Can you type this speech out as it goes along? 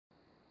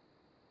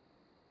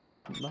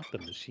Not the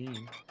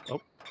machine. Oh,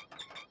 what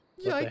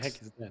the Yikes.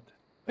 heck is that?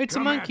 It's a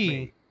Come at monkey.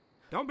 me.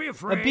 Don't be A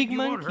afraid. big You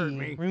won't hurt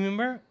monkey. me.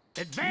 Remember?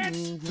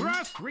 Advance,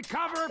 thrust,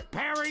 recover,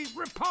 parry,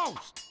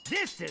 riposte.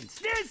 Distance,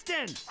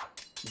 distance.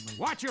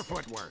 Watch your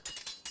footwork.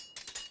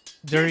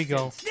 There you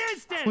go.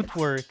 Distance.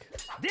 Footwork.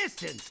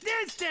 Distance,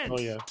 distance. Oh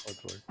yeah,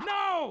 footwork.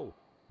 No!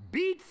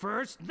 Beat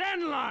first,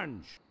 then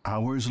lunge.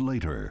 Hours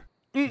later.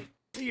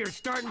 You're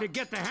starting to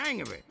get the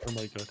hang of it. Oh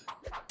my god.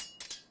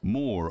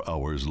 More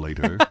hours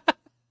later.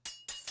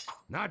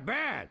 Not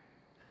bad.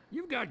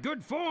 You've got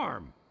good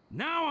form.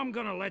 Now I'm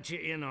gonna let you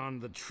in on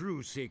the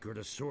true secret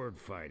of sword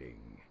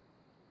fighting.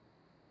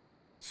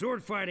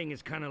 Sword fighting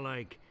is kind of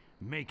like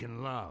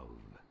making love.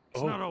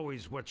 It's not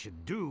always what you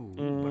do,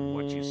 but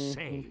what you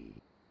say.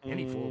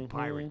 Any fool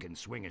pirate can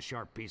swing a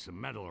sharp piece of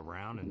metal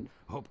around and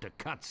hope to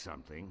cut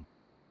something.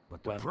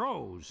 But the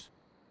pros,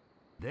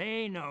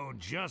 they know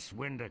just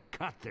when to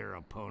cut their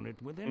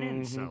opponent with an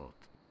insult.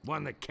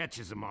 One that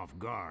catches them off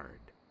guard.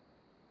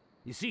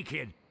 You see,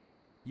 kid,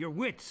 your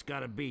wit's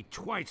gotta be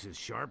twice as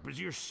sharp as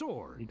your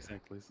sword.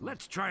 Exactly. So.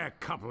 Let's try a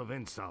couple of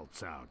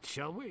insults out,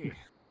 shall we?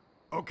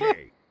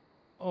 Okay.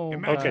 Oh,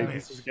 Imagine Okay, God.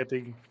 this is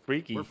getting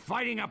freaky. We're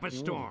fighting up a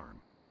storm.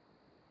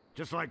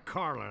 Just like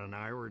Carla and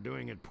I were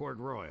doing at Port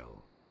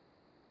Royal.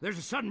 There's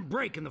a sudden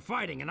break in the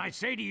fighting, and I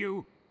say to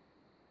you,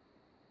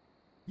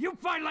 you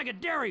fight like a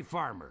dairy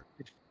farmer.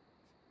 You Such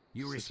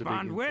a big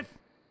respond insult. with,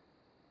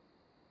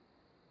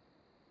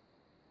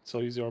 So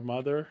is your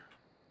mother?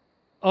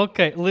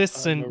 Okay, I'm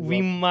listen. a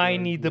We rough might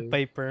guy, need the yeah.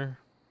 paper.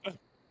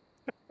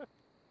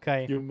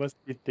 Okay. You must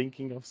be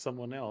thinking of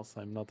someone else.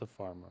 I'm not a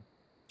farmer.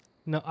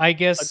 No, I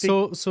guess I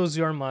think- so's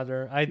your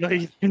mother. I No,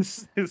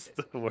 it's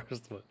the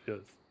worst one.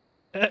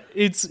 Yes.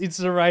 it's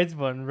the right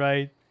one,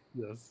 right?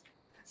 Yes.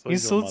 So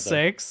is your Insult mother.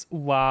 sex.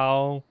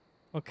 Wow.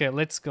 Okay,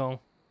 let's go.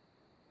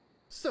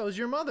 So's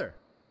your mother.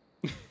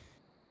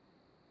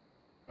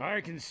 I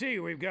can see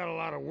we've got a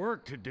lot of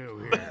work to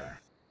do here.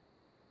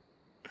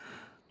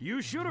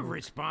 You should have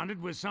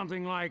responded with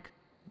something like,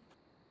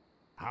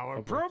 how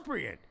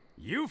appropriate.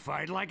 You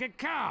fight like a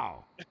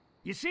cow.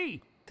 You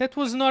see, That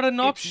was not an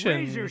it's option.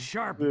 razor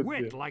sharp Yeah,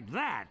 wit yeah. like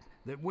that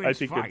that I wins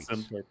think fights. it's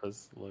on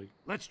purpose. Like,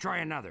 Let's try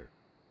another.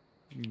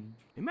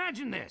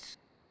 Imagine this.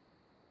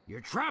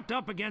 You're trapped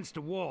up against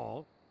a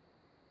wall.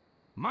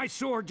 My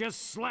sword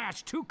just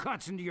slashed 2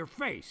 cuts into your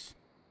face.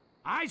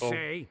 I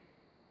say,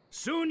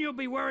 soon you'll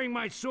be wearing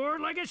my sword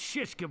like a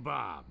shish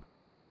kebab.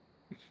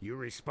 You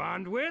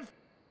respond with,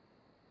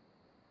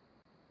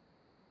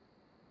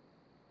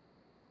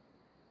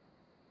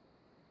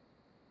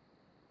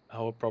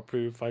 how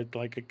appropriate you fight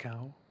like a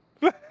cow.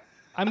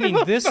 I mean,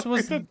 this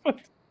was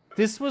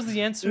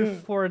the answer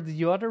for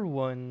the other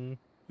one.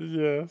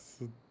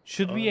 Yes.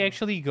 Should we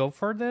actually go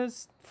for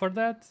this? For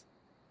that?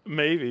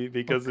 Maybe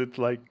because it's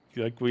like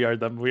we are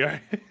them. We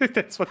are.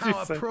 That's what you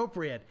How said.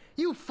 appropriate.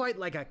 You fight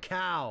like a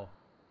cow.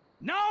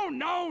 no,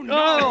 no,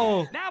 no.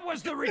 No! That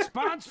was the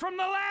response from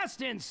the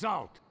last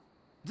insult.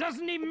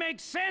 Doesn't even make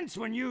sense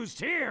when used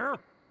here.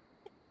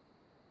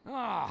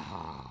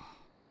 Ah.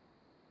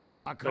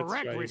 A try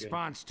correct again.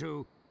 response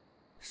to,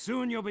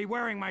 soon you'll be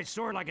wearing my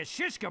sword like a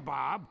shish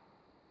kebab,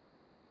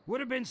 would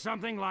have been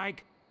something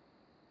like,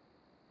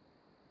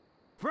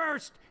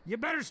 first, you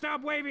better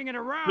stop waving it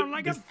around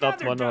like a It's not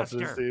feather one duster.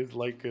 of this. It's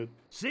like a.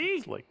 See?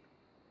 It's like.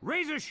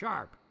 Razor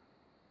sharp.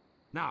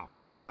 Now,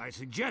 I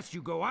suggest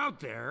you go out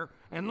there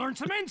and learn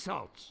some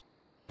insults.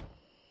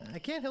 I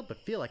can't help but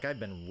feel like I've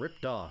been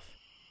ripped off.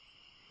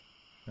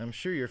 I'm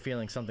sure you're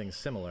feeling something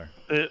similar.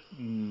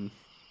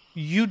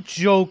 You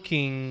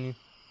joking?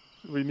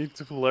 We need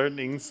to learn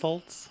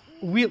insults.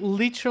 We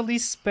literally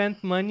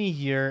spent money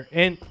here,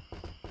 and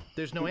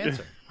There's no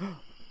answer.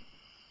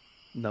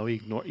 No, he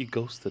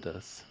ghosted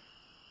us.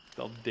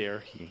 How dare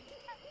he?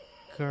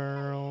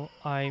 girl,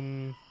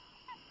 I'm.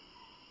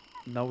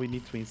 Now we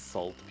need to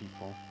insult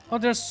people. Oh,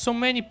 there's so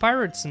many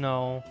pirates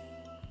now.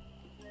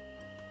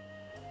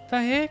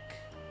 The heck?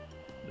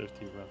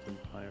 Dirty rotten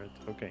pirate.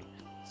 Okay,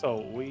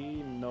 so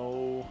we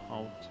know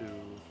how to.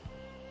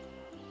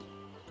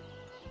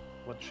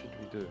 What should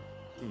we do?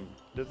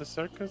 The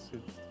circus.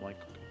 It's like,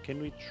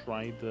 can we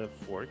try the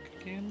fork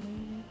again?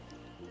 Maybe?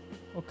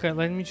 Okay,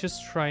 let me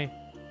just try.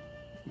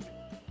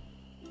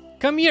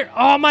 Come here!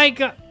 Oh my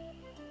god!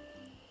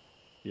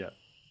 Yeah,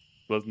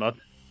 was not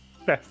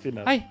fast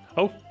enough. Hi.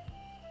 Oh,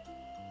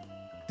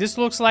 This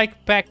looks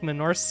like Pac-Man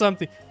or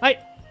something.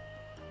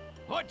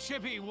 What you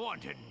be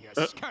wanting, you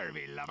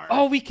scurvy lover?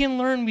 Oh, we can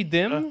learn with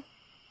them?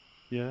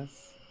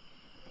 yes.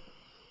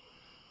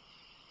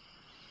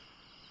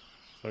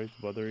 Sorry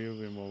to bother you.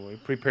 We're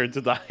prepared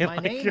to die. My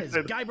like name you is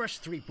said. Guybrush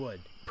Threepwood.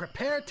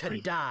 Prepare to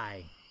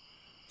die.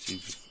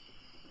 Jesus.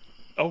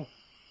 Oh.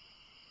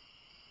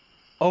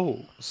 Oh,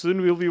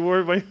 soon we'll be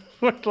worn by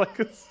like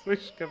a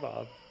swish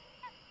kebab.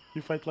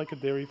 You fight like a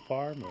dairy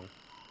farmer.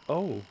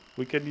 Oh,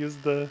 we can use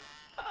the.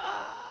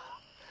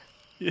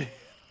 Yeah.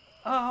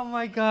 Oh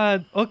my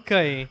god.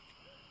 Okay.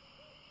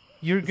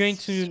 You're going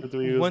Should we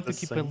to use want the to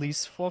keep a same?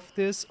 list of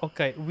this?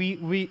 Okay,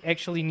 we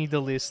actually need a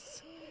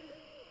list.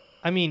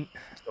 I mean,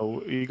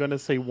 So you're gonna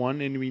say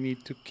one, and we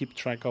need to keep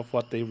track of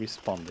what they're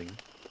responding.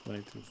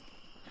 Right?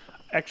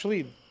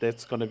 Actually,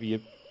 that's gonna be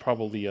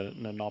probably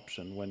an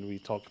option when we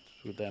talk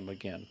to them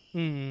again.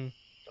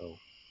 So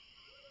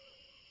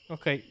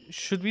okay.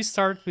 Should we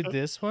start with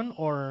this one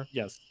or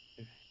yes,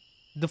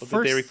 the so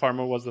the dairy first?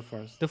 farmer was the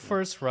first. The Yeah.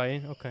 first,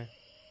 right? Okay.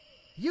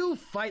 You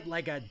fight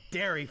like a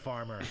dairy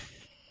farmer.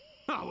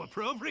 How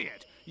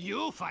appropriate.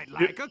 You fight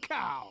like a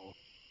cow.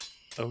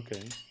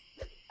 Okay.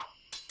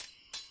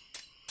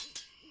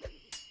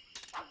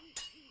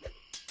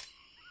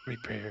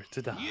 Prepare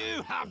to die.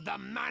 You have the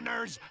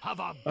manners of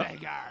a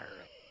beggar.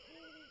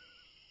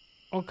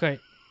 Okay.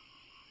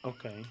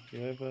 Okay. You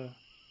have a.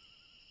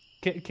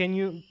 Can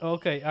you?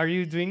 Okay. Are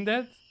you doing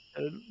that?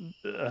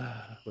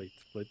 Wait.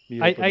 Let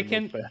me. I open the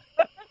can-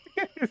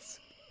 notepad.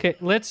 Okay.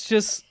 Let's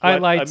just What?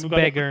 highlight I'm gonna put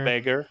beggar.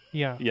 beggar.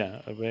 Yeah.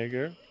 Yeah, a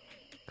beggar.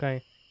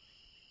 Okay.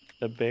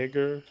 A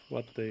beggar.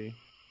 What they.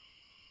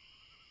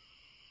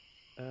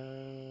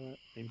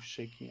 I'm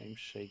shaking. I'm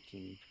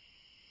shaking.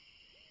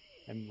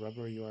 I'm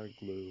rubber. You are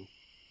glue.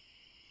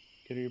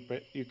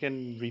 You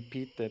can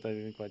repeat that? I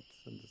didn't quite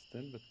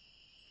understand. But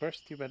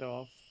first, you better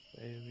off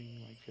having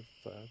like a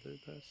feather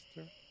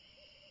duster.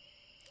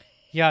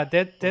 Yeah.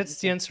 That's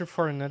the that? answer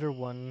for another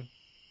one.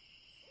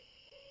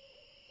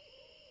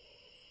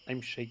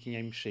 I'm shaking.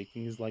 I'm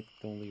shaking is like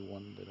the only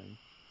one that I'm.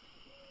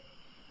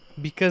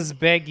 Because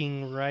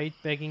begging, right?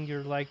 Begging,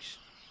 you're like.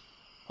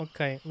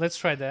 Okay. Let's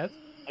try that.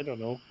 I don't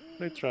know.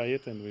 Let's try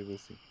it and we will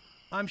see.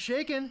 I'm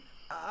shaking.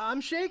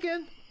 I'm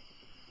shaking.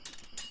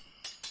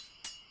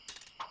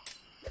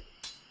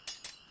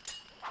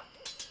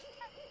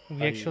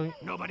 We actually.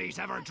 Nobody's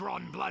ever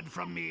drawn blood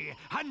from me,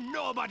 and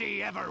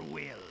nobody ever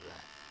will.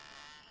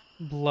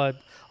 Blood.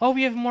 Oh,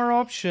 we have more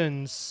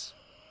options.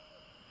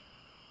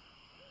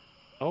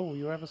 Oh,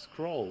 you have a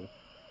scroll.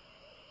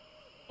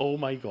 Oh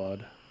my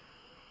god.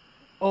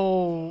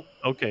 Oh.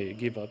 Okay,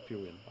 give up. You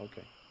win.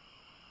 Okay.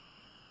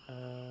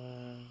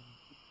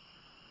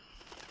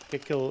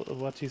 Kill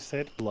what you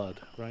said. Blood,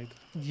 right?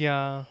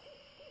 Yeah.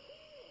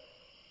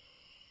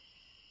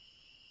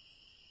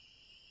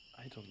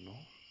 I don't know.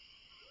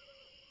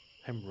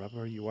 I'm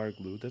rubber. You are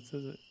glue. That's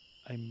a.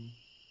 I'm.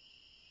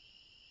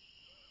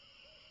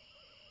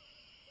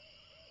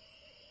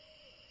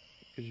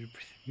 Could you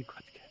pretty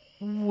quite get?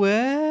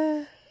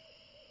 What?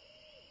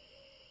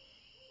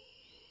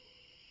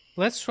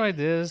 Let's try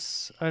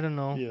this. I don't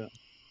know. Yeah.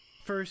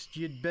 First,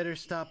 you'd better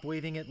stop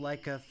waving it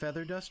like a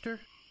feather duster.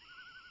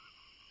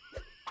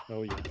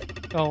 Oh yeah.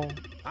 Oh.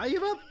 I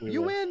give up. We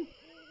You will. win.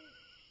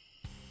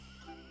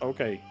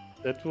 Okay,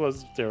 that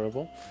was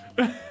terrible.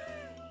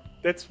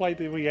 That's why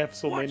we have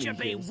so What many. you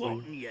be here, so-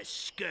 wanting, you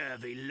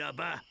scurvy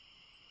lubber?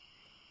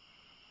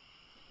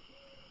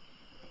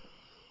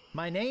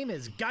 My name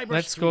is Guybrush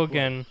Let's go Threepwood.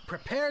 again.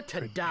 Prepare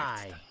to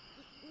die.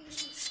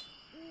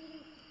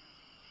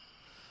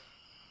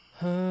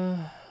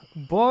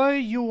 Boy,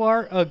 you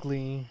are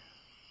ugly.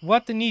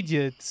 What an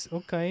idiot.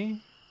 Okay.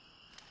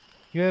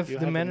 You have You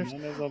the have manners.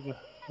 of a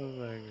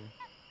beggar.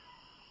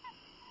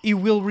 He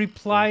will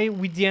reply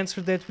with the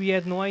answer that we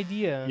had no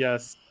idea.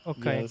 Yes.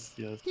 Okay. Yes.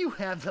 Yes. You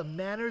have the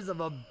manners of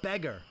a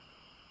beggar.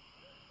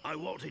 I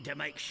wanted to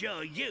make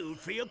sure you'd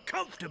feel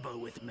comfortable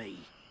with me.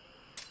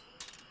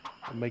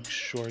 Make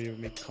sure you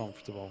make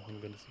comfortable.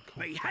 I'm gonna say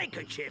My comfortable.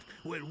 handkerchief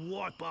will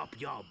wipe up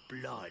your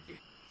blood.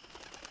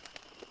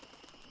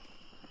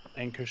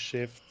 Anchor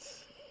shift.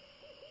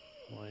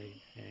 My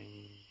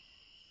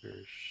anchor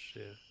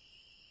shift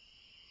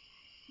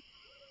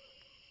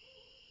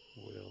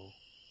will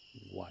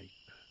wipe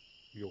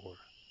your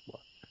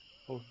blood.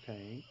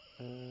 Okay.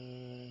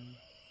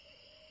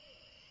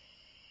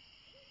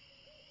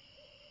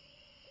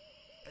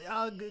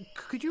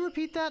 Could you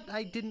repeat that?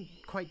 I didn't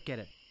quite get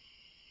it.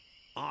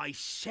 I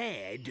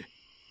said,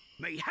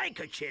 my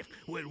handkerchief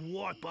will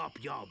wipe up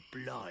your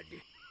blood.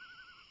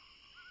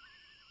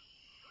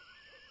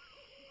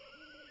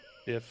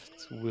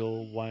 Shift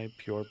will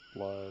wipe your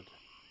blood.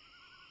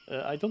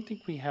 I don't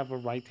think we have a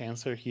right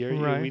answer here.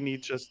 Right. We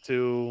need just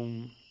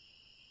to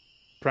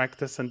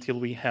practice until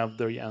we have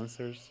the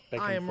answers.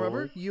 Back I and am rubber.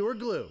 forward. You are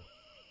glue.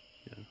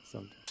 Yeah,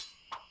 something.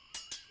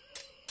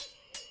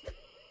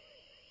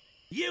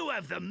 You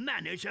have the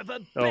manners of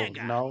a Oh,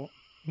 beggar. now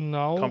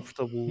No.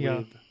 comfortable Yeah.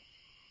 with.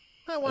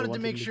 I wanted to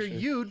make sure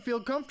you'd feel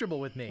comfortable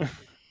with me.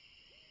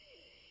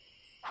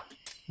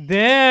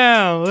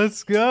 Damn,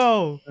 let's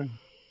go.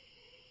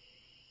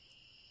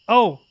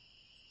 Oh.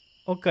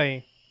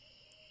 Okay.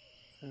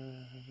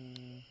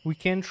 We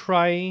can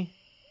try.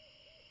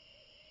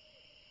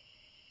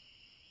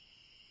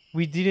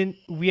 We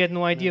had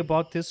no idea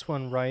about this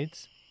one,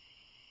 right?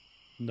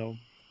 No,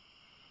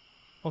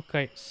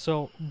 Okay,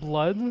 so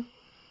blood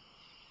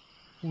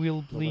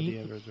will nobody bleed.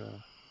 ever draw.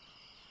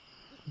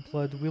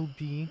 Blood will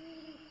be.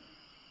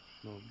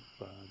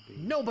 Nobody.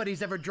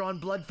 Nobody's ever drawn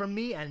blood from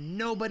me, and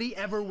nobody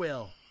ever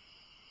will.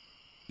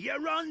 You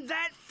run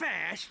that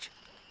fast?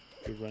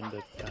 You run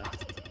that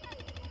fast.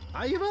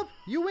 I give up.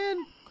 You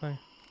win. Okay.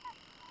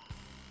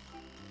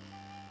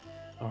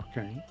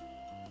 Okay.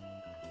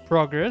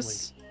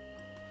 Progress.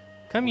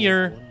 Come We have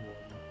here. one more.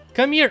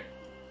 Come here.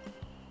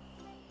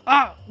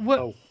 Ah, what?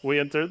 Oh, we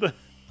entered the.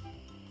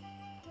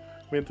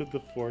 We entered the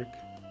fork.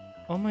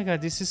 Oh my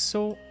god, this is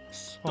so.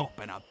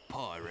 Stopping a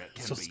pirate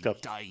can So be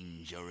scuffed.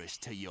 dangerous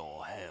to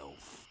your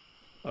health.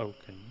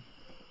 Okay.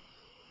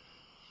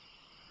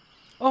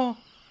 Oh,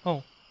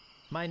 oh.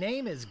 My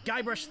name is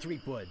Guybrush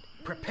Threepwood.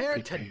 Prepare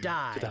to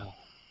die.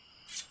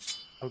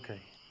 Okay,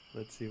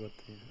 let's see what.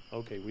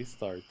 Okay, we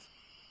start.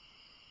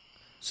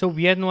 So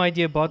we had no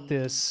idea about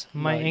this.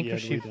 My Not yet,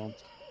 handkerchief, we don't.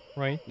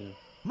 right?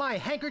 My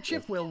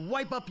handkerchief will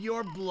wipe up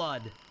your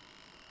blood.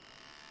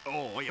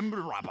 I am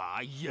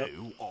rubber,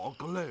 you are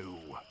glue.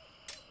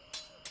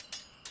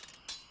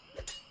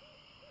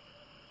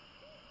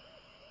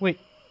 Wait.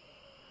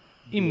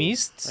 He Blue.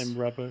 missed. I'm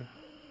rubber.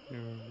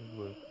 You're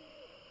blue.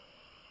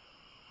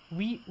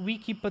 We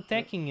keep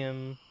attacking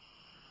him.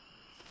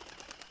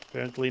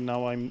 Apparently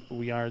now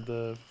we are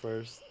the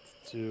first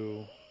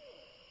to.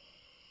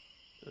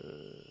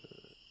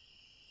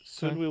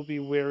 Soon Okay. we'll be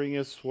wearing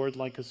a sword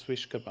like a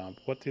swish kebab.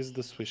 What is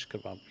the swish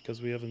kebab?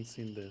 Because we haven't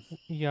seen this.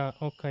 Yeah,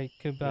 okay,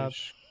 kebab.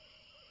 Swish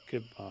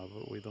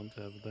kebab. We don't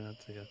have that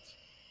yet.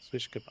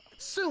 Swish kebab.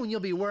 Soon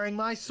you'll be wearing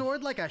my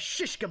sword like a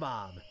shish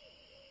kebab.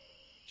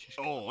 Shish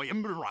kebab. I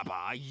am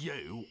rubber,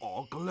 you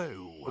are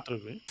glue.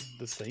 Outra vez?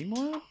 The same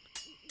one?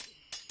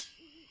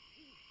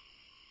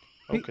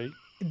 Hey, Okay.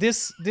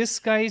 This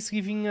guy is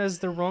giving us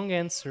the wrong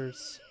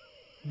answers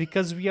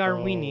because we are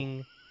Oh.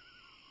 winning.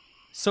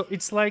 So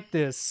it's like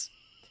this.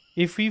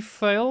 If we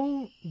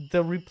fail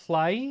the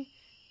reply,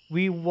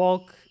 we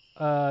walk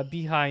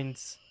behind.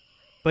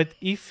 But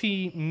if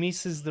he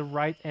misses the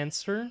right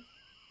answer,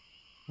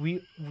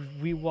 we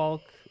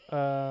walk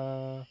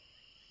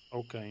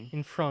Okay.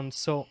 in front.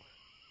 So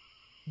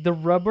the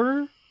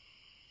rubber,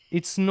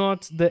 it's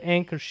not the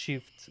anchor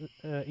shift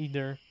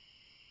either.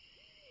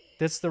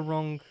 That's the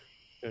wrong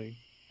Okay.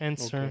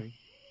 answer. Okay.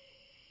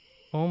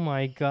 Oh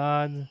my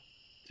god.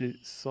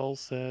 Saul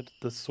said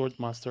the sword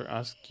master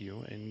asked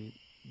you and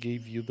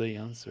gave you the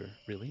answer.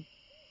 Really?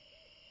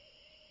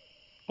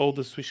 Oh,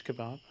 the swish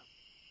kebab?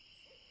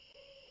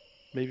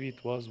 Maybe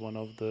it was one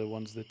of the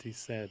ones that he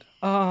said.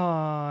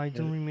 Ah, I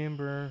don't Yeah.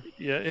 remember.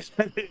 Yeah,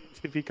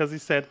 because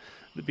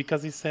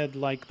he said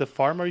like the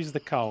farmer is the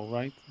cow,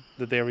 right?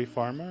 The dairy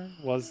farmer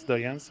was the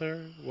answer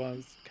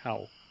was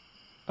cow.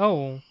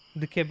 Oh,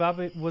 the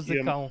kebab was the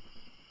Yeah, cow.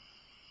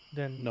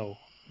 Then No,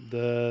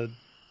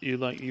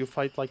 you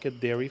fight like a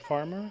dairy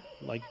farmer,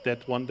 like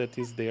that one that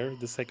is there,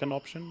 the second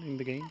option in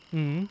the game.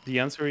 hmm The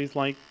answer is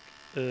like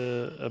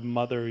a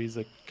mother is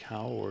a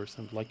cow or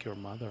something like your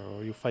mother,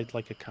 or you fight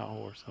like a cow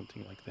or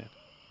something like that.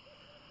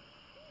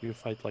 You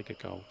fight like a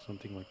cow,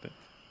 something like that.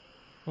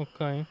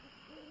 okay.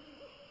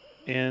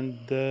 And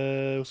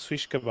the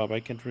swish kebab, I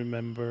can't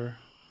remember.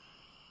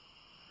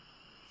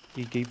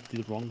 He gave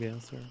the wrong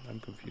answer. I'm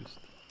confused.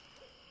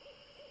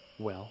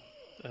 Well,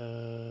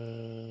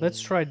 Let's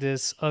try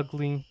this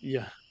ugly,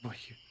 Yeah,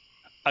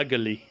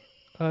 ugly.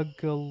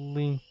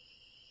 ugly.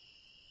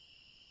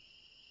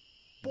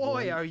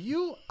 Boy, are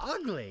you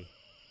ugly.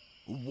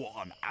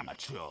 What an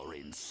amateur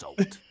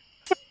insult.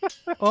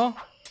 Oh,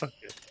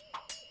 Okay.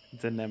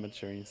 It's an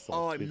amateur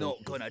insult. we I'm don't not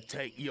use gonna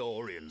take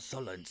your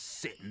insolence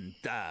sitting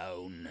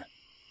down.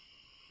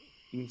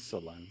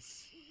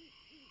 insolence.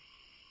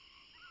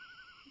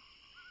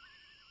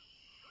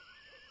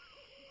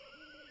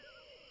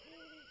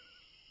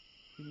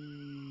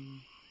 Hmm,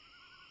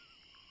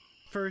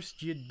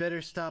 First, you'd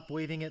better stop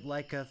waving it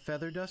like a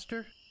feather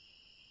duster.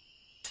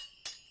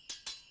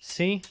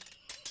 see?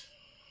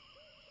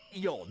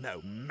 You're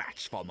no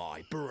match for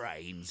my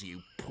brains,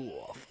 you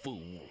poor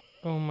fool.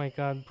 Oh my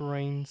god,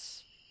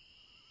 brains.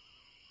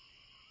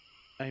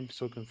 I'm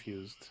so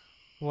confused.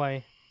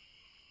 Why?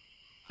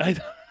 I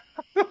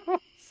don't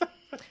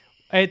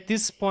At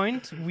this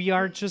point, we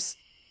are just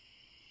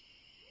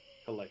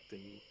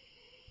collecting.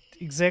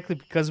 exactly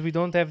because we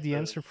don't have the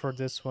answer for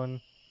this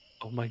one.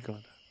 Oh my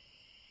god.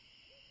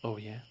 Oh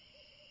yeah.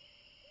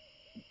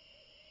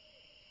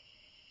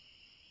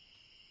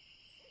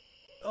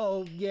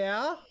 Oh,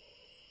 yeah?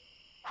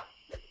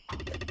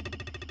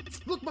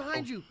 Look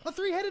behind you! A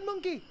three-headed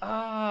monkey!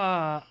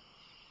 Ah.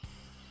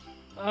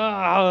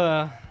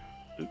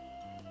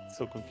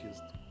 So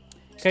confused.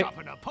 Okay,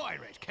 Stopping a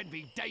pirate can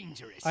be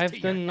dangerous. I've to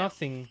done your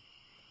nothing.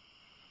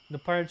 The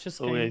pirate just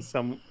came.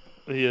 Okay,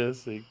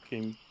 yes, it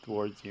came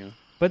towards you.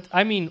 But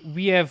I mean,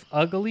 we have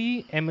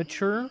ugly,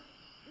 amateur.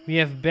 We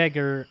have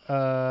beggar,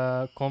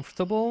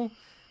 comfortable.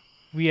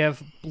 We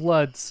have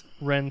blood,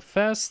 ran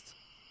fast.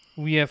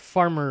 We have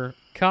farmer,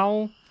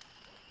 cow.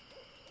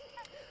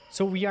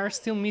 So we are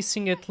still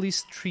missing at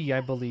least 3, I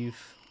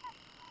believe.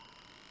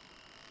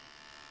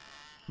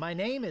 My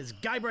name is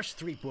Guybrush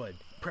Threepwood.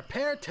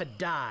 Prepare to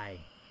die.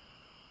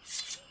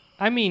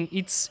 I mean,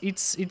 it's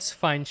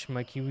fine,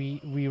 Schmucky.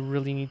 We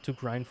really need to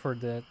grind for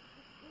that.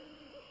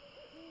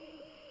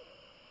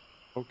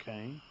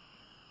 Okay.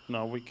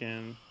 Now we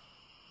can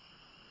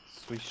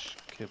swish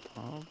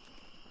kebab.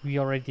 We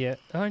already have...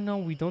 Oh, no,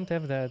 we don't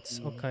have that.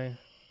 Okay.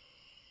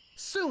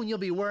 Soon you'll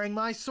be wearing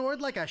my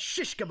sword like a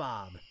shish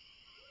kebab.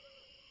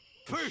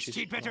 First, shit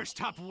you'd better one.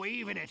 stop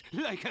waving it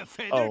like a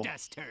feather Oh.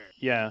 duster.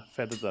 Yeah,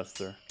 feather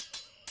duster.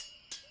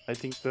 I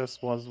think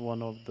this was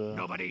one of the.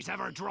 Nobody's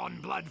ever drawn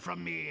blood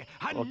from me,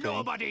 and Okay.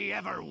 nobody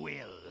ever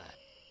will.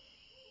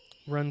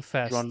 Run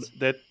fast.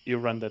 You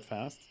run that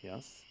fast?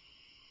 Yes.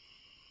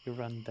 You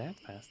run that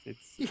fast?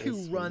 It's. You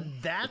S run here.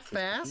 that It's S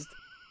fast?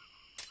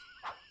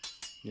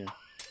 Yeah.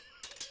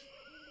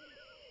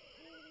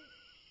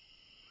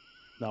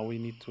 Now we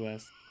need to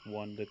ask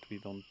one that we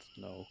don't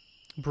know.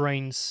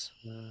 Brains.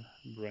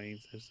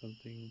 Brains or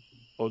something.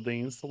 Oh, the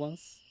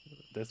insolence.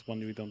 That's one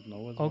we don't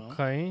know as well.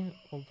 Okay,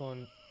 hold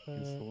on.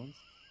 Insolence.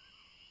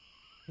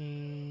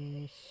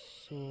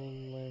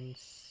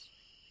 Insolence.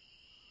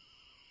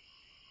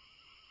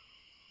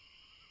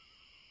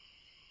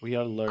 We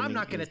are learning. I'm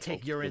not gonna insult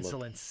take your to look.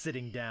 insolence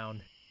sitting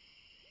down.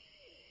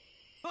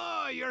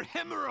 Oh, your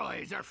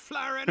hemorrhoids are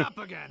flaring up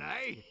again,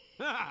 eh?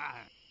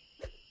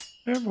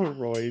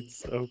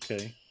 Hemorrhoids.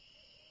 Okay.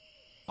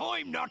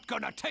 I'm not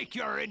gonna take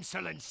your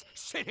insolence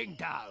sitting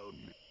down.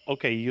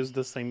 Okay, use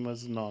the same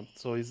as not.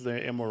 So is there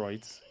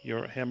hemorrhoids?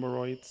 Your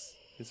hemorrhoids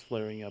is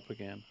flaring up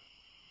again.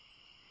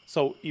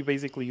 So you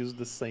basically use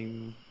the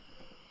same.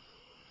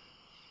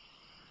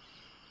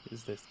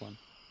 Is this one?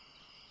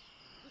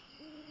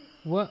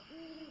 What?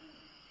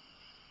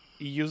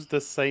 You use the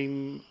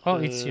same. Oh,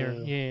 it's here.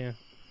 Yeah.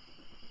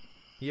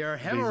 Your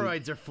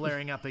hemorrhoids are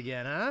flaring up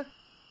again, huh?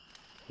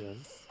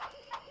 Yes.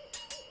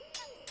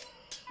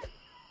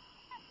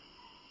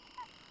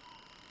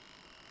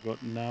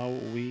 But now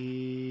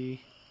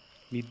we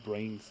need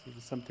brains.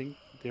 Is something?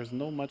 There's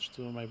no much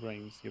to my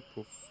brains. You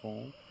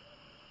perform.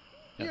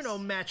 You're no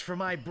match for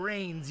my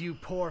brains, you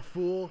poor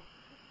fool.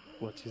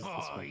 What is this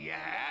Oh, one?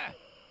 yeah?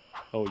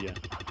 Oh yeah.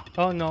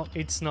 Oh no,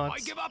 it's not. I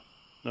give up.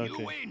 Okay.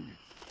 You win.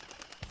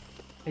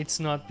 It's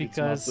not It's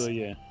because not,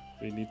 yeah.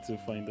 We need to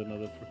find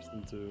another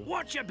person to.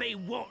 What you be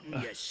wanting,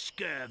 you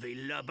scurvy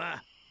lubber?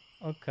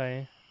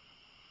 okay.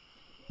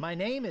 My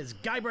name is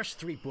Guybrush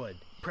Threepwood.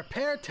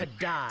 Prepare to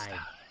die.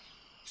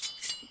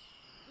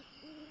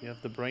 You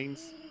have the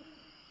brains.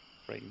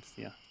 Brains,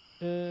 yeah.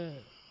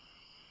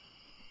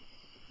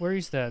 Where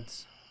is that?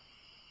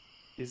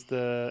 Is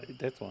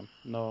that one?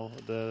 No,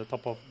 the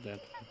top of that.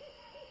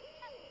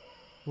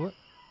 What?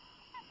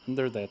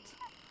 Under that.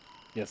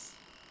 Yes.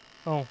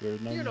 Oh,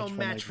 You're no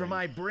match for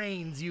my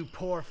brains, you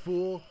poor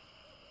fool.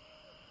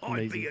 I'd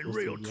Amazing be in person,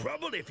 real yeah.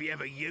 trouble if you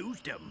ever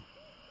used them.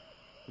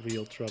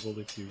 Real trouble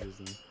if you use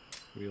them.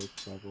 Real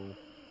trouble.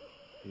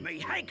 if Me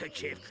you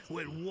handkerchief use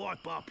will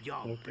wipe up your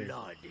Okay.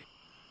 blood.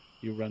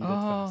 You run that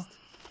Oh, fast.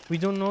 we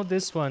don't know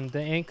this one. The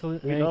ankle.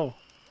 We know.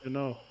 You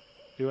know.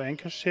 Your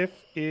handkerchief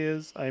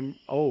is I'm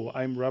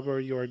rubber,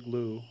 you're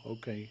glue.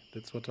 Okay,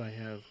 that's what I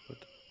have. But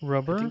I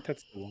Rubber? think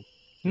that's the one.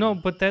 No, Yeah.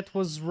 but that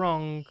was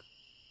wrong.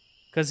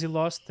 Because he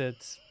lost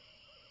it.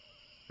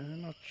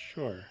 I'm not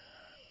sure,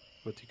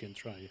 but you can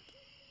try it.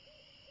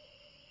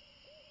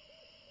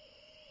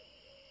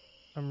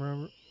 I'm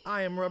rubber.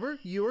 I am rubber,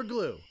 you are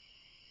glue.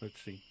 Let's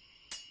see.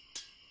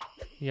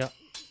 Yeah.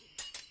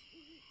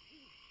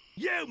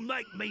 You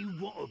make me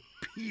want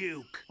to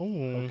puke.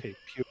 Oh. Okay,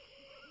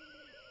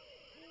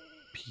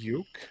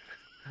 puke.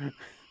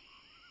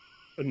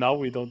 But now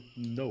we don't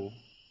know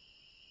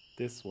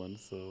this one,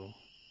 so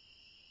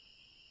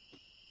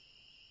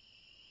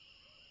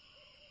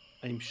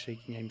I'm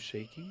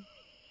shaking.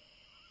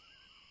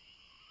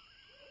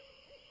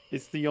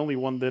 It's the only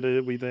one that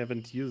we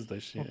haven't used, I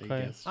Okay.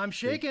 guess. I'm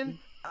shaking.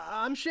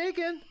 I'm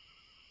shaking.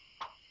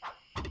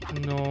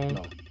 No.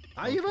 No.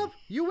 I give up.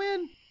 You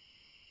win.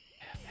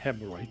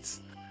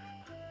 Hemorrhoids.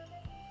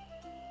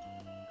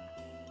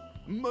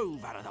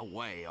 Move out of the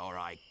way, or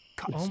I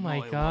cut Oh my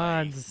way,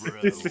 God.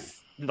 bro. This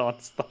is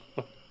not stuff.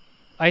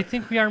 I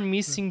think we are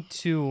missing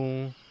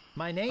two.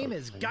 My name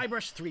is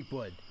Guybrush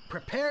Threepwood.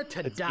 Prepare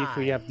to Let's see die. if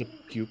we have the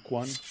puke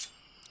one.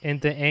 And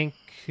the ink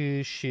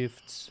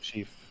shifts.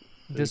 Chief.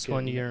 This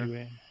one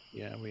here.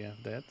 Yeah, we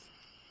have that.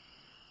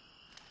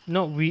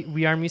 No,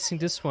 we are missing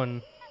this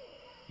one.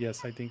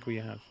 Yes, I think we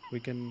have. We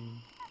can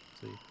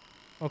see.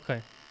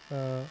 Okay.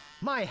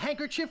 My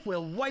handkerchief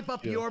will wipe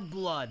up Yeah. your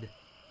blood.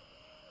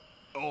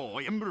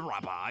 I am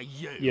rubber,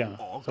 you Yeah,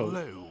 are so-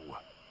 glue.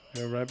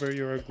 You're rubber,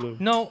 you're glue.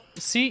 No,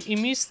 see, he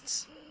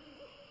missed.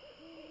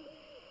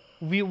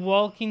 We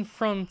walk in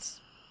front.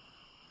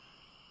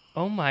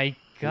 Oh my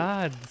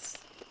God.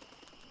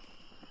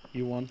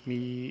 You want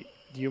me?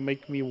 You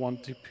make me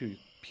want to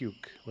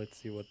puke. Let's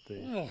see what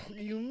the.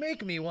 You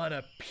make me want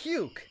to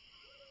puke.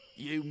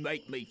 You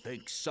make me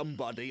think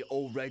somebody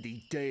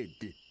already did.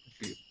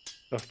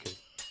 Okay.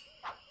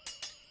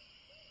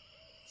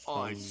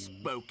 I've Some-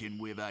 spoken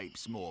with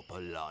apes more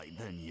polite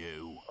than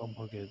you. Oh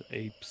my god,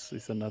 apes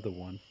is another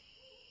one.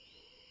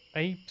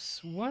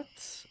 Apes,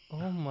 what?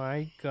 Oh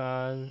my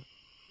God.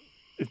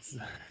 It's.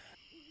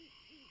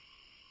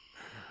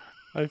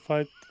 I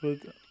fought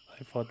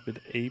with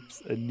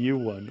apes, a new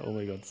one. Oh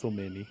my god, so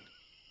many.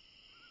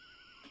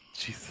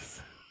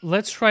 Jesus.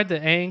 Let's try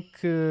the ink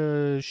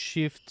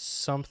shift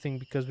something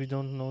because we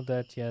don't know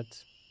that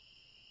yet.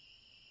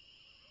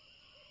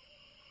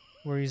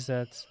 Where is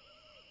that?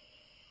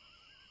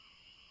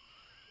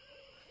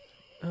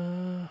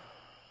 So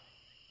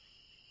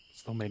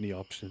many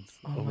options.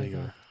 Oh my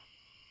God.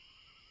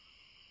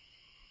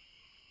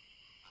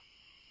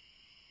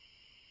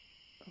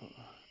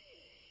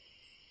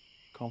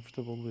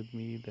 Comfortable with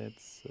me,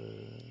 that's...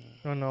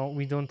 Oh no,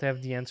 we don't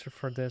have the answer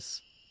for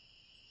this.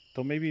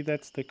 So maybe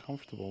that's the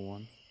comfortable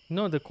one.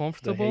 No, the The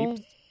comfortable.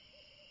 apes?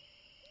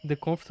 The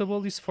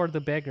comfortable is for the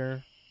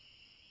beggar.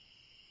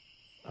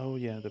 Oh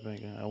yeah, the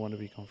beggar. I want to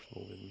be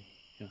comfortable with me.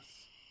 Yes.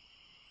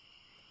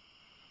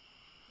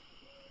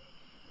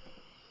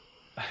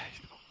 I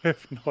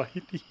have no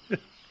idea.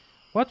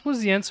 What was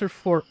the answer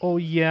for oh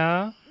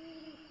yeah?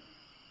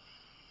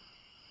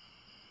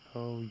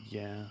 Oh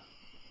yeah.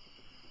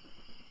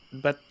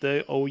 But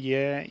the oh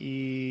yeah,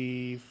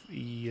 he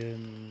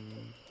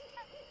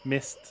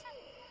missed.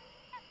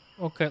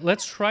 Okay,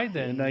 let's try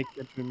then. And I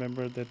can't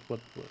remember that what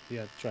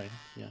yeah, try.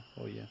 Yeah,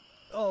 oh yeah.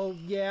 Oh,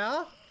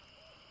 yeah?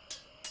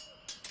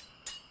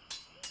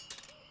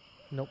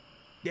 Nope.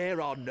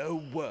 There are no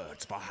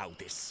words for how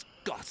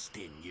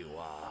disgusting you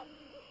are.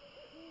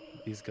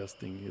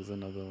 Disgusting is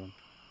another one.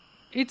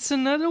 It's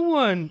another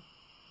one.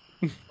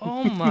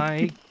 Oh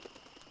my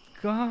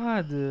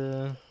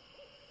God.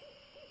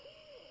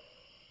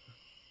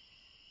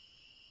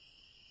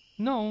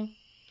 No.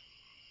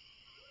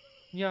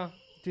 Yeah,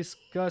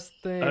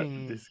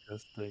 disgusting.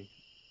 Disgusting.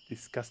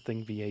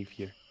 Disgusting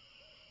behavior.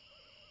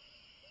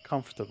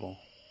 Comfortable.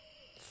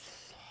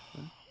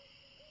 Huh?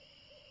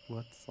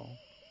 What's all?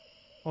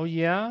 Oh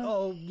yeah?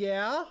 Oh,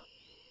 yeah?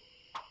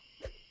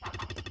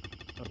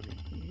 Okay.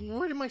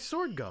 Where did my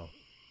sword go?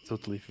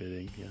 Totally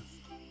fitting, yes.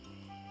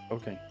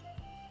 Okay.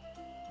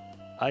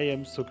 I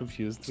am so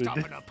confused with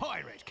Stopping this. a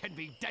pirate can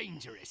be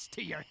dangerous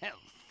to your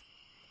health.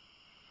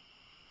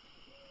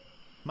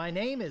 My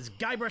name is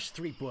Guybrush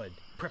Threepwood.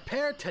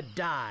 Prepare to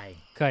die.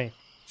 Okay.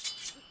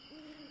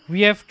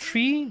 We have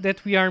 3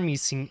 that we are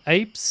missing.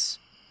 Apes,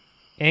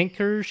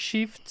 anchor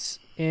shifts,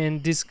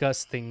 and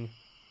disgusting.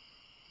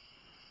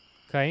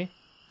 Okay.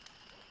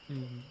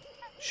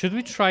 Should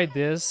we try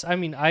this? I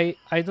mean, I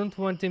don't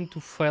want him to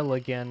fail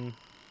again.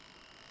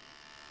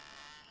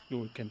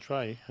 We can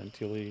try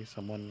until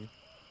someone...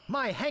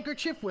 My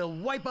handkerchief will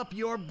wipe up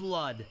your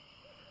blood.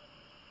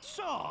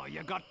 So,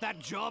 you got that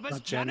job as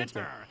Not janitor.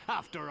 janitor,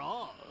 after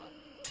all.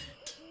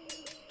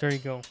 There you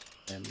go.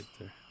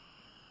 Janitor.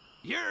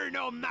 You're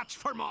no match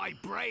for my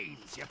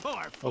brains, you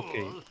poor fool.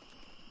 Okay.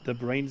 The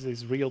brains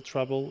is real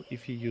trouble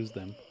if you use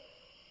them.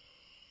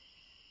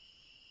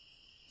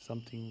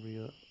 Something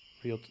real...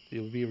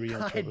 It'll be real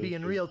trouble. I'd be if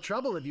in you- real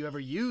trouble if you ever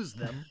used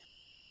them.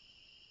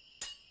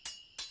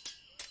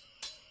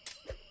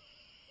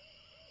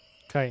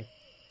 Okay.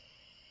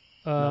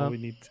 Now we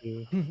need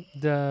to...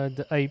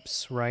 The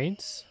apes,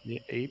 right? The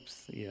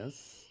apes,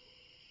 yes.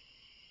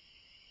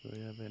 Do we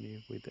have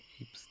any with the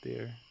apes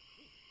there?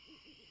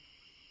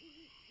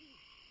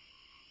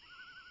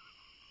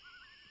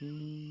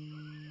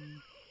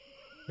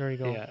 There you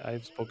go. Yeah,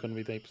 I've spoken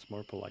with apes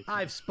more politely.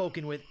 I've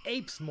spoken with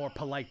apes more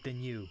polite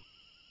than you.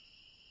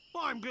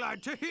 I'm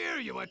glad to hear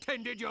you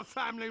attended your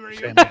family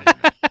reunion.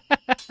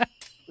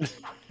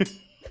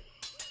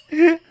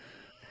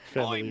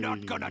 Family I'm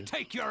not gonna reunion.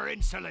 take your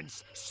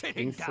insolence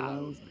sitting down.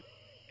 Insolence,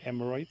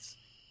 hemorrhoids.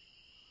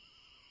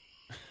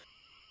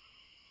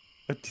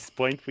 At this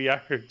point, we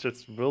are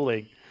just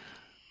ruling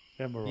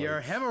hemorrhoids. Your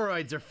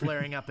hemorrhoids are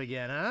flaring up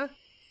again, huh?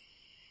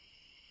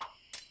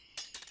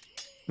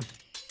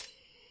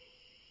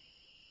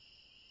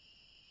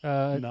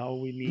 Now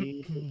we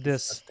need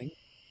this. disgusting.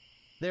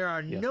 There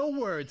are Yes. no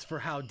words for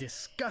how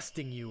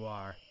disgusting you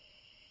are.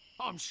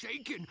 I'm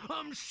shaking.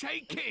 I'm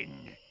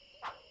shaking.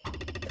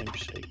 I'm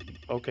shaking.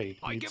 Okay,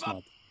 I it's give up.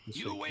 not. It's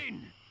You shaking.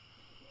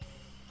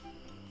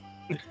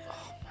 win.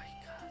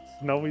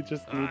 Now we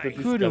just need the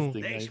Kudu.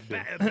 disgusting. I This feel.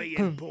 better be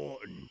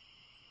important.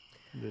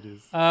 That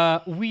is.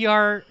 We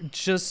are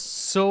just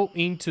so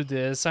into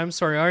this. I'm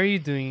sorry. How are you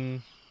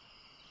doing?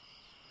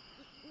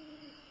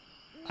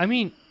 I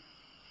mean,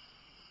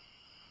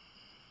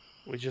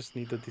 We just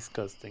need the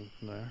disgusting,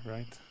 no,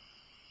 right?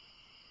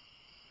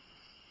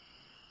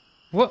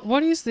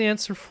 what is the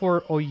answer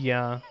for? Oh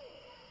yeah.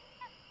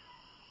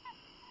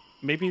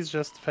 Maybe it's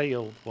just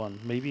failed one.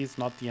 Maybe it's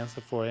not the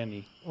answer for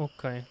any.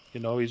 Okay.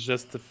 You know, it's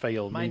just a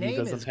fail. My Maybe it name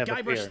doesn't is have a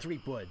Guybrush pair.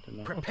 Threepwood. You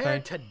know? Prepare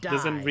Okay. to die.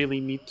 Doesn't really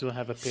need to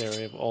have a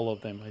pair of all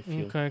of them, I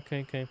feel.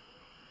 Okay.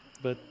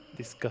 But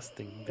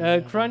disgusting. they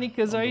have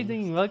Chronicles, on how the you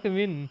doing? list. Welcome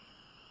in.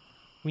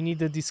 We need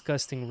the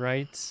disgusting,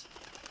 right?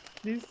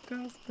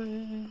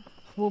 Disgusting.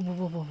 Whoa.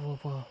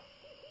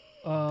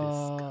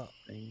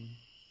 Disgusting.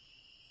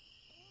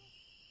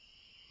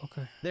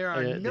 Okay. There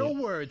are no yeah.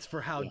 words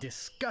for how Yeah.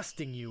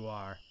 disgusting you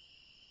are.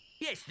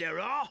 Yes, there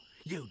are.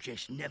 You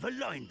just never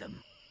learned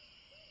them.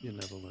 You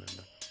never learn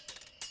that.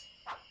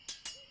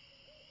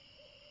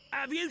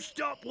 Have you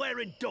stopped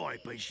wearing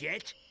diapers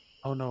yet?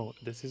 Oh no,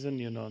 this isn't,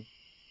 you know.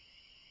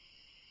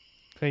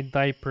 Okay,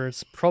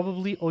 diapers.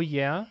 Probably, oh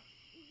yeah.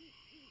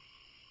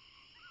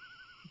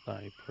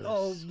 Diapers.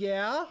 Oh,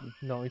 yeah?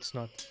 No, it's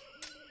not.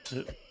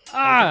 I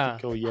Ah!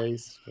 think, oh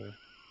yes,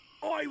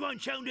 I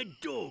once owned a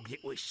dog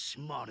that was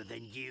smarter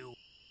than you.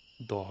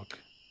 dog.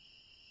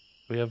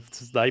 We have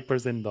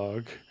diapers and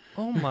dog.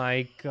 Oh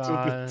my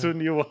god. Two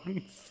new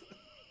ones.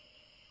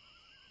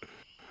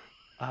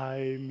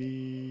 I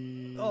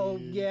mean... Oh,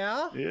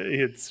 yeah?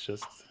 It's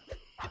just...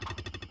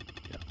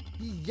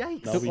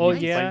 Yikes. Now we Oh, need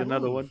to yeah? find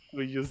another one.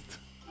 We used...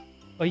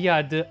 Oh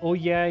yeah, the oh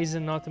yeah is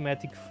an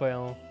automatic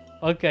fail.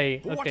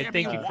 Okay, okay, Whatever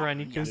thank you, want,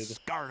 Chronicus. you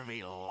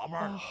scurvy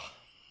lubber.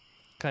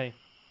 Okay,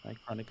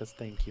 Chronicus,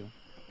 thank you.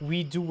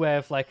 we do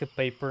have like a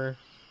paper.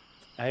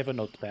 I have a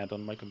notepad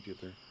on my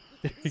computer.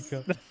 There you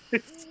go.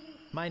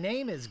 My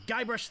name is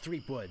Guybrush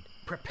Threepwood.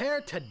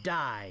 Prepare to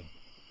die.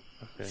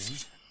 Okay.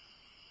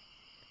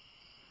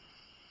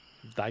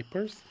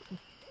 Diapers?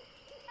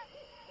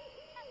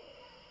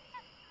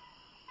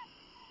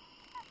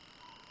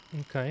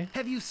 Okay.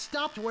 Have you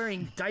stopped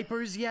wearing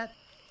diapers yet?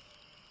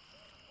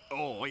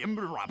 Oh, I'm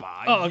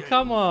Rabbi. Oh, you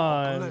come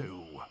on.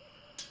 glue.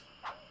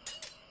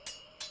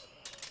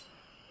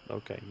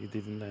 Okay, you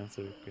didn't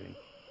answer. Okay.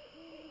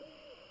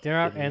 There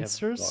are Then we have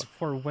answers dog.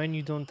 for when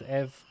you don't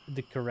have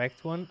the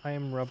correct one. I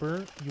am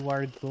rubber. You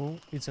are glue.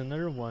 It's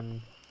another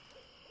one.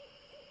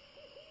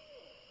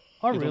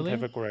 Oh You really? don't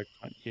have a correct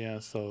one. Yeah,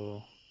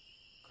 so...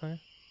 Okay.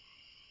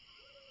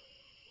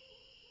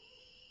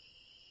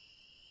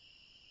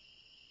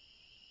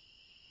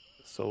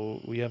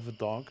 So we have a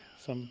dog.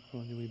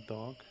 Somebody with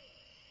dog.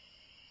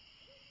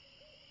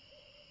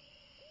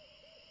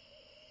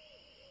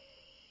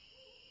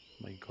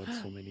 My god,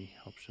 so many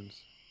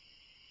options.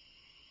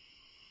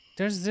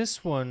 There's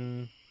this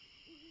one.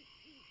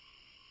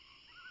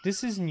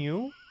 This is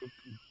new.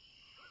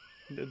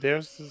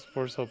 There's this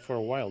for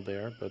a while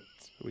there, but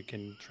we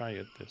can try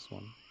it. This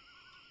one.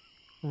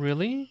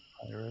 Really?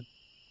 Pirate.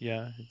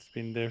 Yeah, it's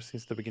been there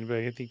since the beginning. But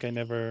I think I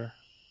never.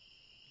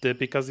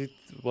 Because it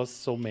was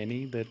so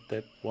many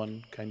that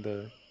one kind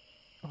of.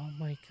 Oh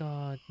my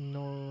god,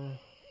 no.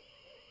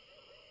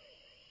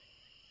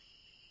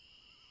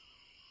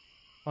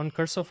 On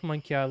Curse of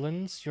Monkey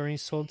Islands, your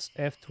insults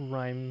have to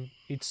rhyme.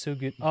 It's so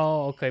good.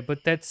 Oh, okay,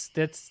 but that's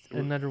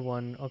another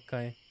one.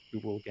 Okay. We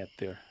will get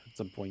there at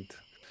some point.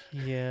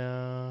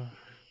 Yeah.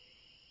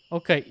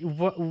 Okay,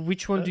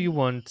 which one do you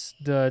want?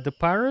 The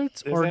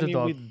parrot There's or the any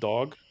dog? with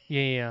dog?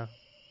 Yeah, yeah.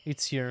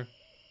 It's here.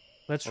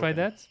 Let's try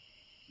Okay. that.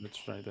 Let's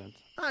try that.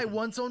 I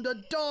once owned a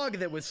dog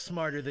that was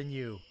smarter than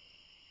you.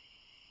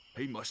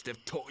 He must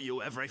have taught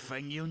you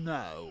everything you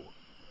know.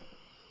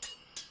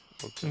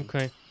 Okay.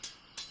 Okay.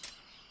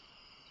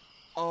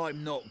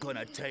 I'm not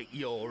gonna take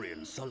your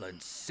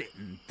insolence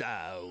sitting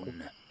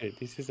down. Okay,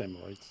 this is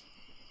emeralds.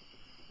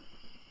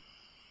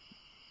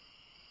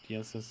 The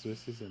answer to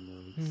this is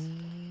emeralds.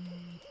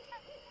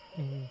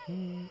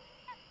 Mm-hmm.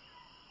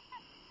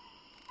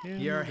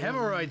 Your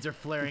hemorrhoids are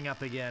flaring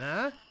up again,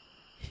 huh?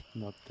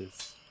 Not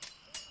this.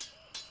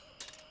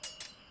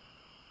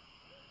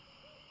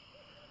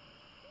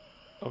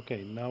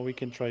 Okay, now we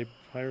can try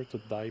prior to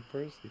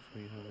diapers if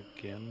we have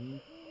again.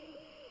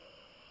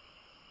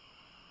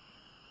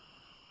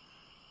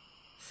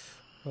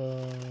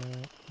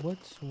 What?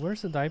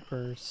 Where's the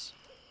diapers?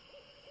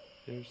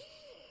 There's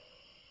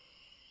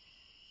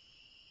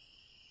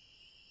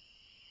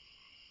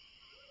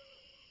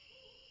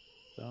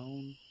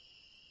down.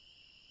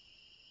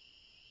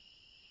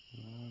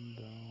 Down.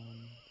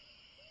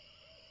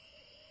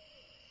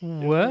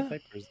 There's no What?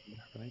 diapers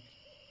there, right?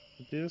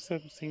 But there's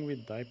something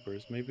with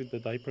diapers. Maybe the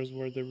diapers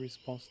were the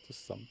response to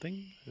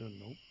something? I don't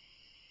know.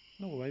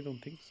 No, I don't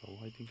think so.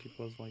 I think it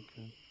was like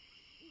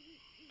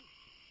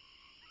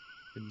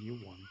a new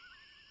one.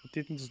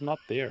 It's not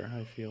there,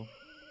 I feel.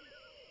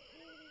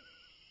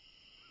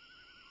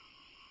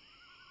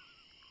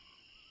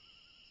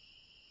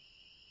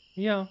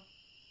 Yeah.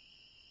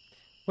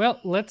 Well,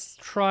 let's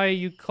try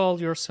you call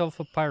yourself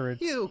a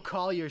pirate. You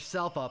call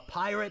yourself a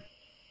pirate?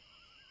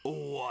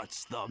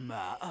 What's the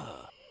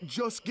matter?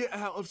 Just get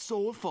out of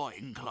sword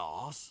fighting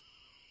class.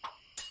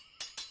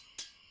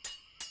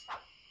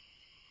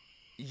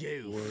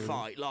 You Word.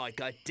 fight like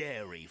a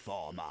dairy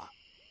farmer.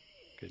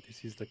 Okay,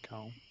 this is the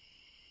cow.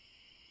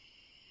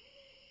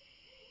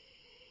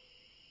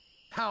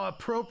 How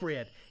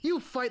appropriate. You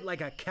fight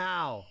like a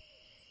cow.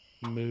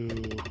 Moo,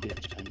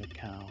 bitch, I'm a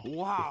cow.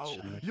 Wow,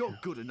 Bitch, I'm a you're cow.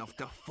 good enough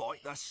to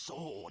fight the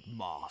sword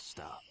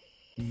master.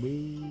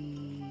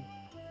 Moo.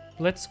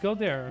 Let's go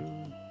there.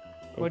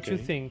 What do you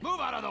Okay. think? Move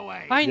out of the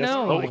way. I Yes,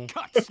 know. oh.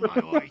 Cuts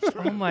my way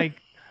through. Oh my.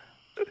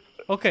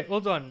 Okay,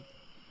 hold on.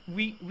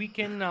 We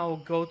can now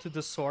go to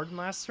the sword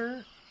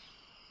master,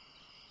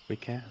 We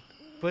can.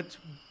 but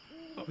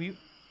we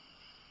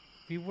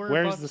were.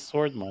 Where about... is the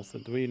sword master?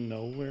 Do we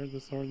know where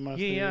the sword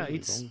master Yeah, yeah. is? We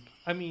It's. don't.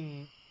 I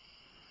mean.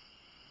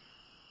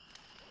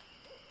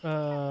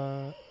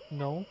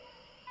 No.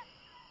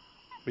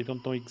 We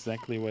don't know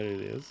exactly where it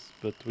is,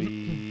 but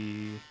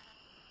we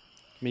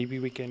maybe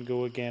we can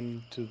go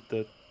again to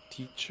the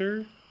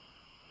teacher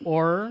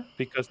Or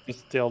because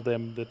just tell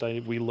them that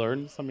we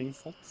learned some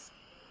insults.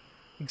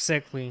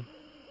 exactly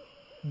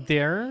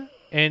there,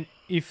 and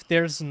if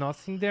there's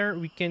nothing there,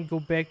 we can go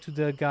back to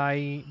the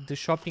guy, the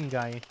shopping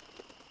guy,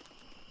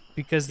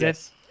 because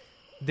Yes.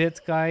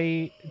 that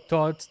guy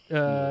thought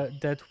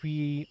that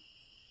we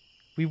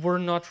we were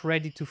not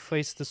ready to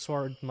face the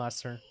sword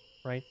master,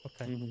 right?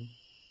 Okay. Mhm.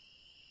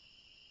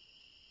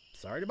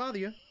 Sorry to bother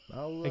you.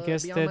 I'll I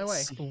guess be on my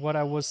way. that's what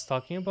I was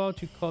talking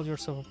about. You call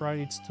yourself a bride,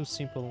 it's too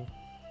simple.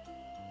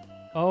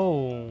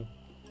 Oh.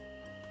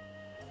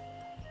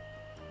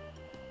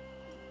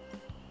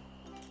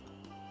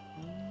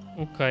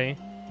 Okay.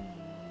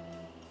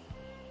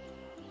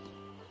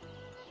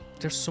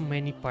 There's so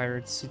many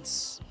pirates,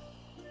 it's...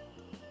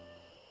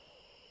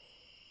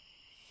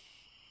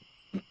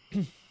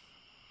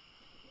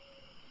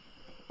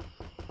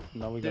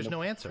 Now we're There's gonna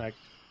no answer. track-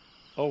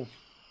 Oh,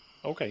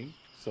 okay.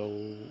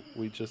 So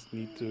we just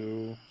need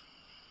to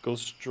go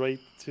straight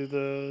to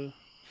the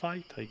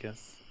fight, I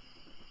guess.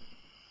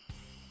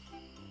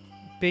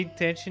 Pay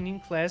attention in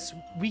class.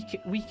 We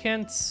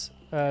can't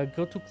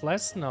go to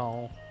class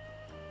now.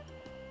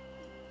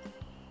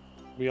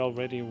 We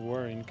already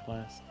were in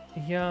class.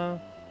 Yeah.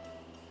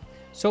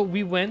 So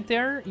we went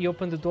there, he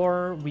opened the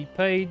door, we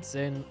paid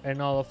and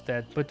all of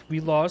that, but we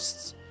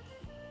lost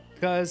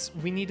because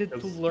we needed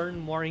to learn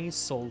more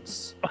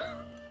insults.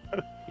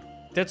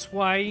 That's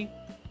why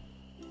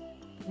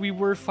we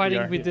were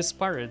fighting with these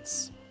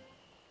pirates.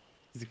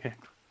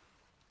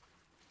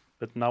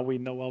 But now we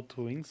know how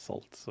to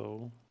insult,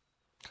 so...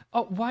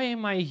 Oh, why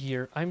am I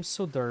here? I'm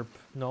so derp.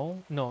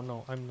 No,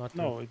 I'm not.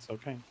 No, it's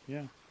okay.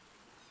 Yeah.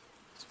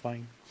 It's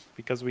fine.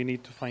 Because we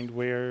need to find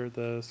where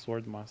the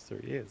sword master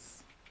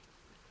is.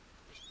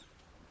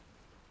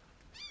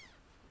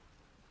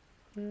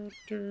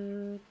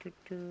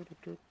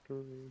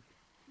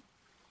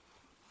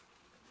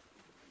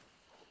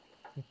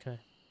 Okay.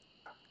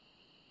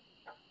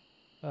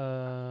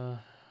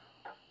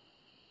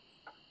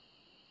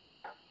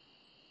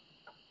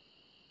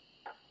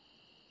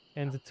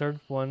 And the third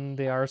one,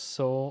 they are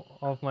so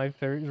of my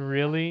favorite.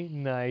 Really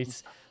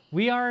nice.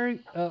 We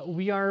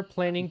are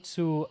planning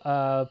to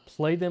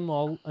play them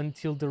all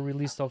until the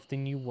release of the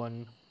new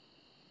one.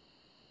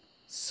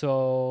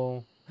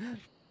 So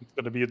It's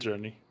gonna be a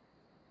journey.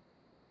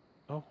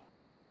 Oh.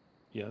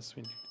 Yes,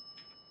 we need.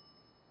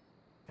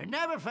 It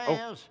never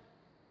fails.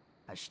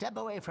 I step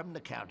away from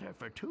the counter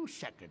for 2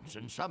 seconds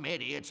and some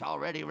idiot's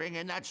already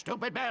ringing that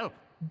stupid bell.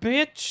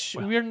 bitch,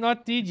 we're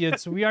not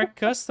idiots. We are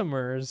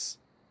customers.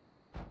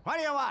 What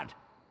do you want?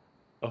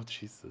 Oh,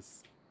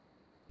 Jesus.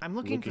 I'm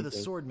looking for Looking the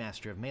for- sword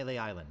master of Mêlée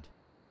Island.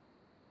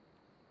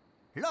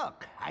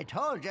 Look, I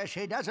told you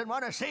she doesn't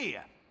want to see you.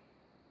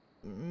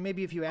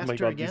 Maybe if you Oh asked my her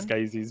god, again? this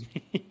guy sees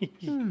me.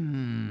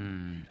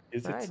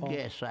 Is it I so?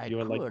 guess I You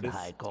are like could this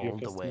hike to your all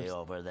the way customers?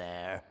 over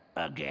there.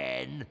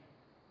 Again.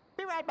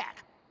 Be right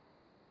back.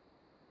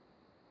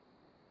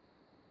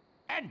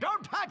 And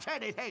don't touch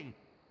anything!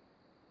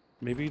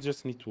 Maybe you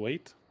just need to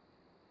wait?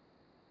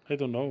 I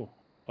don't know.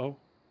 Oh.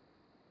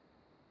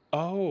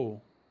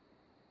 Oh.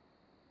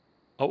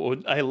 Oh,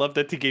 I love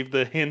that he gave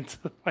the hint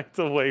right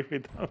away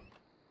without...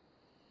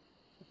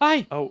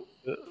 Hi, Oh.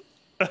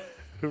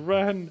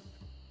 Run!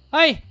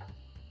 hi.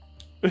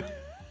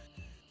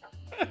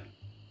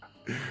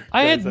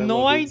 I had Guys, no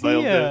love it. I love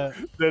idea.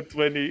 that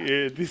when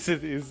this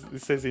is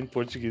it says in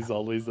Portuguese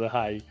always a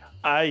hi.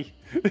 Ai.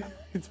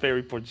 It's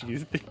very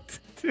Portuguese thing to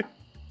do.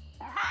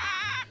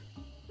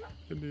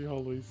 And he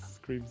always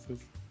screams this.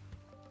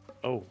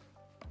 Oh.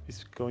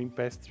 He's going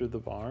past through the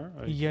bar?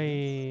 I Yeah, guess. yeah,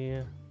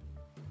 yeah.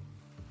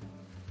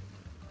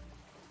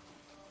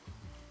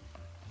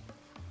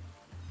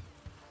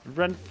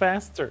 Run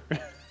faster!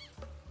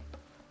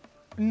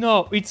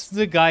 No, it's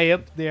the guy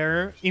up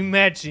there.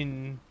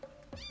 Imagine.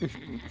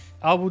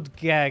 I would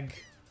gag.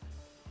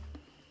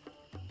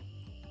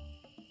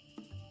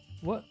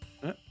 What?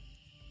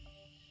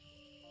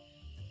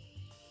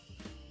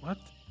 What?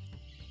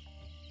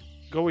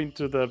 Go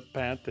into the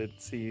path and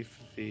see if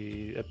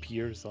he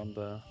appears on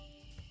the...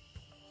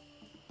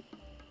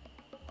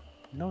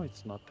 No,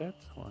 it's not that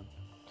one.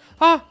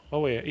 Ah! Oh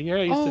wait, here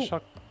is Oh, the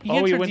shock. he Oh, he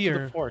entered went to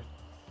here. the fork.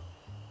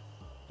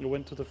 You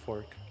went to the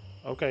fork.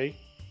 Okay.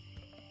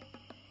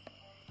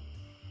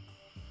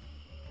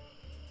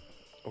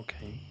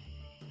 Okay.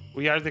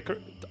 We are the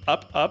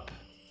up,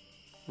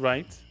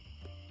 right.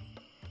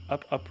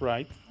 Up,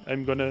 right.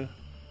 I'm gonna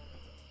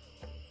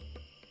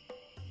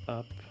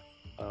up,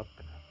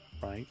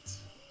 right,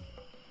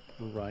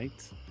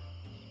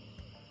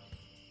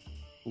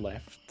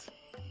 left.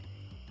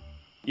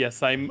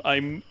 Yes, I'm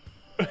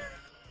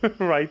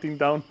writing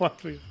down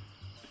what we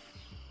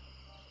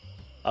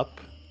up.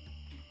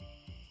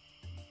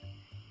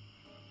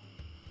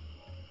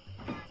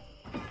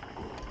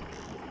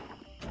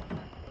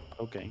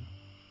 Okay.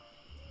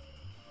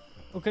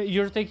 Okay,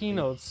 you're taking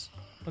notes.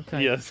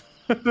 Okay. Yes.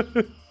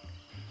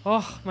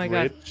 Oh my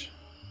god. Rich.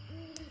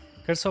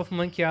 Curse of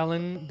Monkey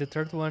Island, the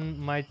third one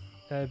might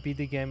be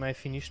the game I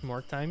finished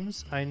more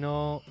times. I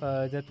know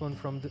that one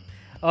from the...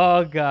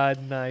 Oh god,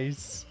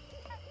 nice.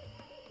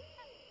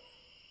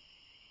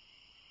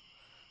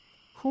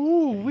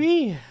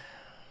 Ooh-wee.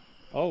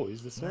 Oh,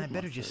 is the sword I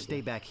better master just stay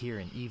again. back here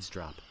and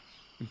eavesdrop.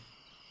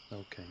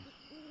 Okay.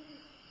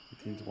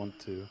 I didn't want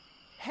to.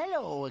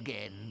 Hello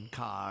again,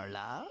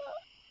 Carla.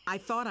 I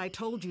thought I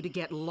told you to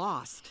get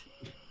lost.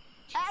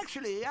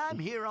 Actually, I'm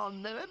here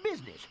on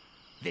business.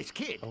 This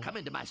kid come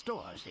into my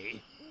store,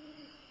 see?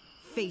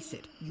 Face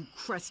it, you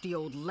crusty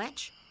old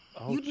lech.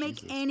 Oh, You'd make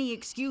Jesus. any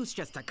excuse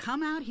just to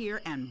come out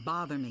here and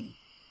bother me.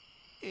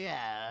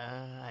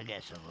 Yeah, I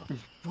guess so.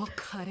 Well,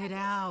 cut it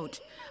out.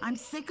 I'm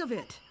sick of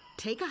it.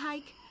 Take a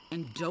hike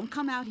and don't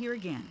come out here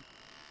again.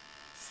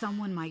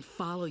 Someone might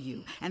follow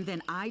you, and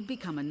then I'd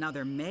become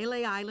another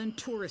Mêlée Island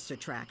tourist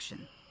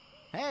attraction.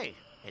 Hey,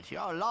 it's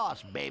your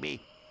loss,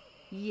 baby.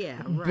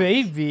 Yeah, right.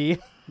 Baby.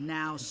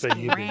 Now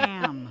Baby.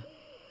 scram.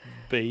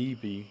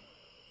 Baby.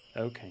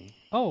 Okay.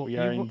 Oh, We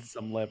are in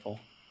some level.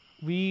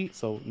 we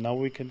So now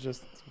we can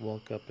just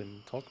walk up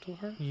and talk to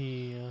her?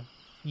 yeah.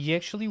 He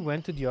actually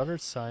went to the other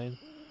side.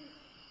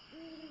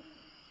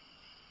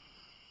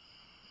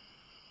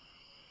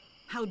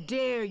 How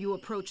dare you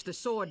approach the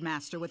sword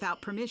master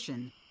without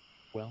permission,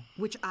 Well,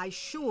 which I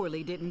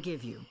surely didn't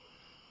give you.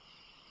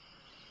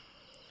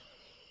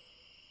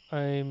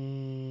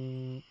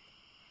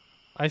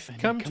 I've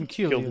come to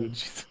kill you.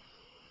 Jesus.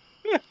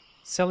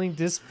 Selling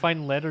these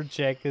fine leather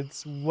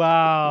jackets.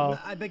 Wow.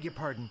 I beg your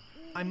pardon.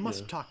 I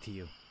must Yeah. talk to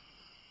you.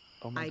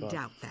 Oh my I god.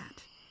 doubt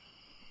that.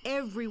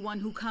 Everyone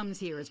who comes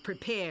here is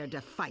prepared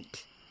to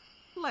fight.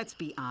 Let's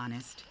be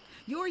honest.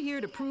 You're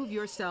here to prove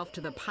yourself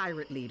to the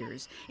pirate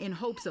leaders in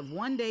hopes of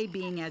one day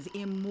being as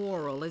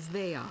immoral as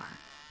they are.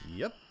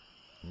 Yep.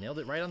 Nailed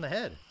it right on the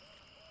head.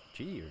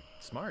 Gee, you're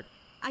smart.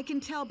 I can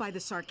tell by the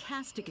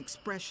sarcastic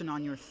expression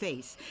on your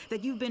face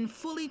that you've been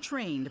fully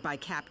trained by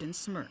Captain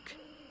Smirk.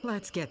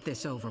 Let's get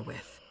this over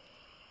with.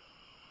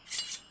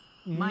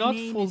 My Not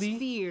name fully. is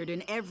feared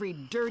in every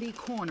dirty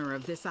corner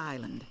of this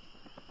island.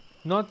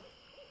 Not.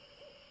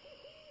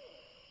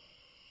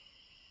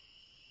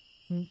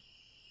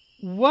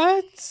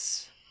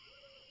 What?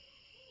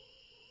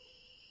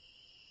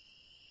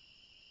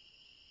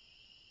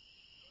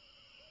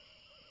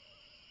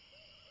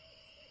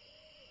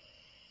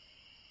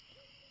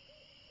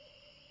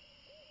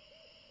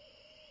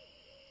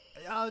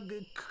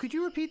 Could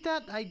you repeat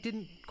that? I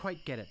didn't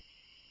quite get it.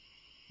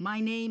 My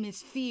name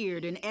is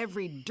feared in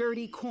every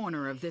dirty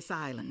corner of this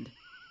island.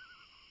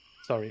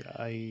 Sorry,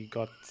 I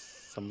got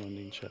someone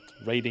in chat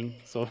raiding,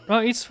 so Oh,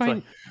 it's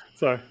fine.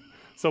 sorry.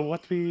 So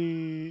what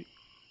we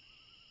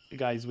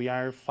guys, we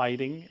are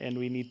fighting and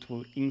we need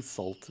to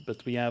insult,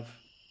 but we have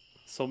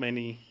so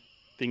many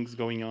things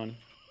going on.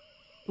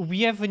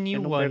 We have a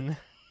new And one.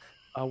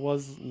 I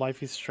was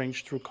Life is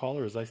Strange True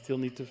Colors. I still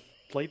need to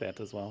play that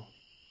as well.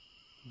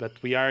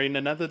 But we are in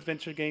another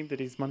adventure game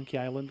that is Monkey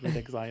Island with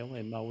Exile,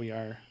 and now we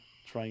are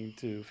trying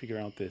to figure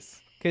out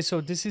this. Okay,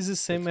 so this is the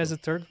same Let's as the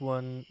third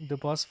one. The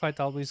boss fight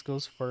always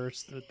goes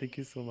first. Thank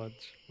you so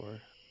much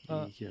for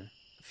Uh, being here.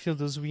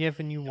 Fieldus, we have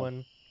a new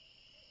one.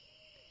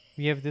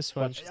 We have this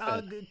one. Watch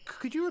that.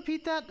 Could you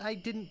repeat that? I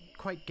didn't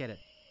quite get it.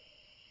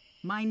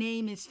 My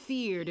name is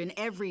feared in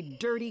every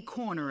dirty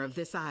corner of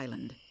this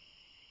island.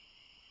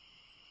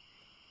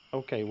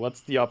 Okay,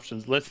 what's the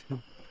options? Let's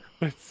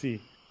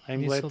see.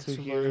 I'm glad Missile to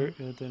to hear.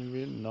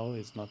 No,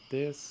 it's not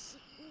this.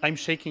 I'm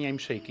shaking. I'm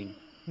shaking.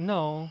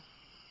 No.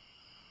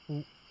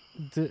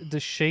 The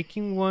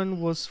shaking one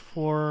was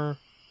for.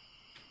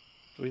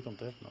 We don't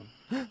have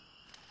none.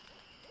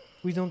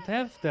 We don't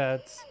have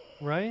that,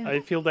 right? I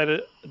feel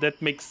that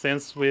that makes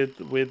sense with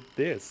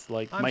this.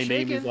 Like I'm my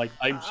name is shaking. like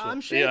I'm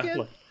I'm shaking.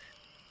 shaking.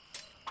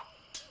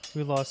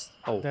 We lost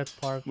Oh. that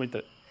part. Wait,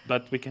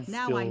 but we can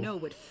Now still. I know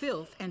what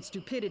filth and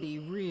stupidity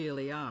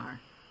really are.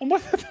 Oh,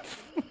 what the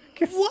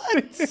fuck is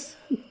this?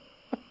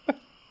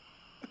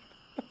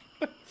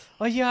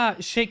 Oh yeah,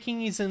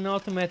 shaking is an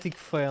automatic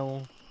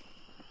fail.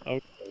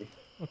 Okay.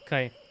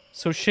 Okay,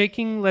 so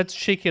shaking, let's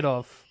shake it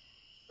off.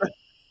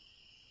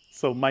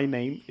 So my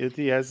name, it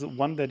has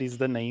one that is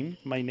the name.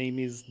 My name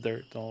is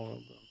Dirt or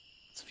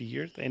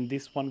Sphered, and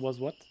this one was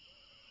what?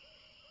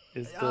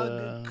 Is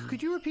the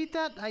Could you repeat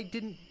that? I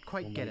didn't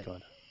quite oh get my it.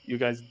 god, you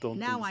guys don't.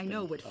 Now I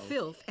know what understand how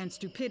filth and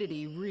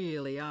stupidity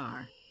really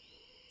are.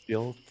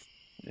 filth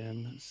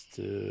and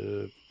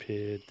stupidity.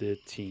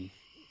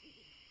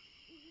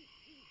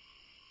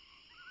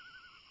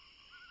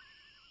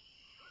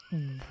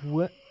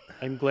 What?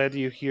 I'm glad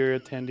you here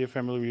attend your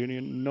family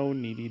reunion. No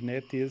needy.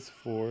 Net is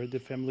for the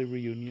family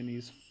reunion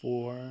is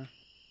for.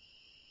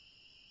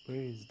 Where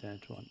is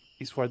that one?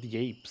 It's for the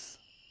apes.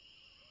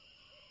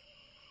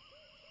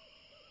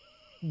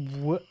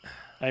 What?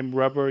 I'm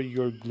rubber,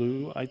 you're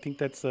glue. I think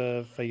that's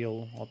a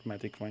fail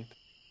automatic, right?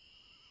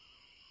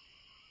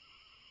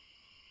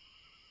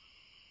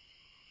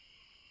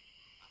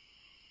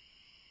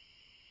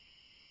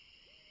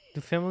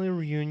 The family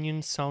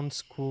reunion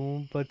sounds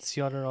cool, but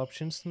the other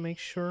options to make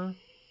sure.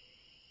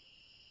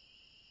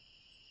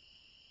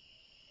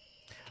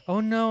 Oh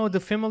no, the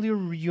family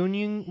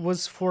reunion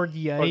was for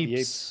the For the apes.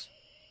 apes.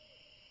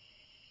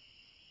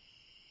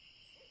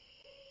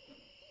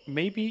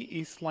 Maybe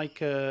it's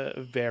like a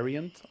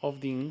variant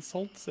of the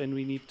insults, and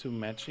we need to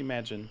match.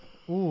 Imagine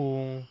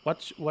Ooh,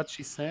 what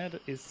she said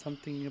is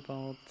something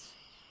about.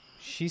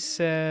 she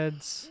said.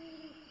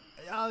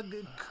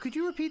 Could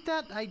you repeat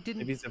that? I didn't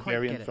Maybe it's a quite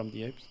variant get it. from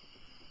the apes.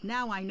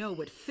 Now I know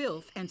what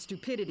filth and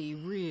stupidity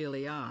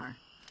really are.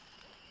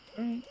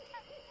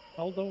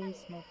 Although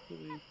it's not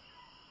really.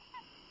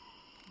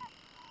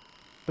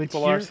 But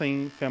People here, are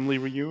saying family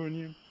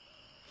reunion.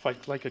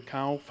 Fight like a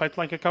cow. Fight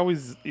like a cow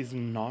is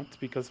not,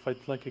 because fight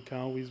like a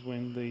cow is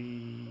when they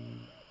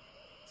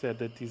said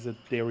that he's a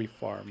dairy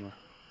farmer.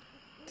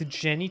 the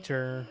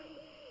janitor,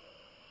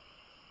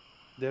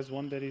 There's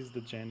one that is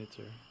the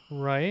janitor.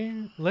 right?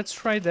 Let's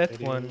try that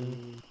That one.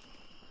 is-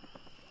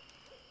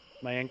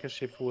 My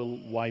handkerchief will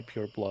wipe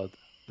your blood.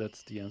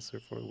 That's the answer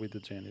for with the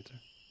janitor.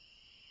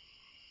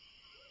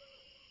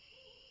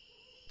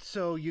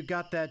 So you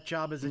got that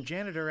job as a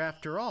janitor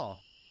after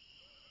all.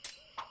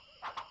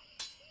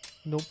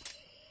 Nope.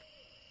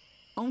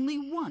 Only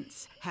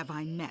once have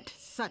I met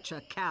such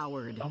a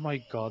coward. Oh my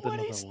god, What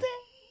another is one.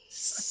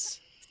 this?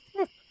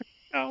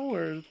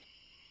 Coward.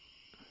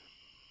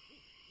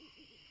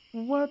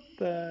 What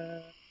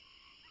the?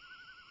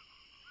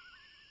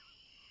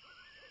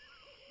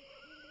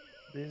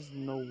 There's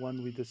no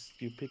one with the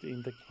stupid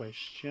in the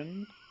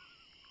question.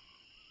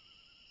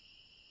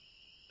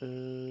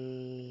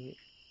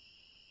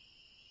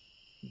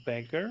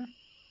 Beggar?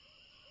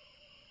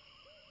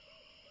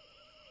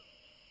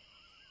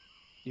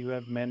 You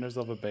have manners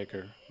of a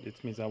beggar. It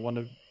means I want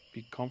to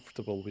be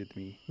comfortable with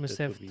me. Must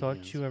That have would be the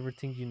taught you answer.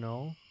 everything you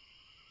know.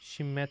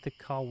 She met the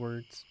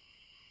cowards.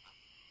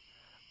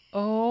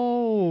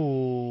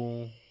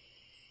 Oh.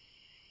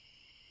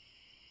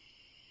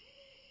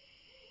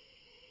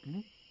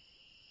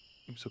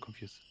 I'm so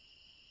confused.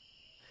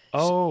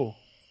 Oh.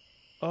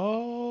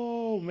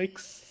 Oh,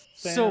 makes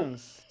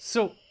sense.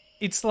 So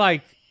it's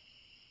like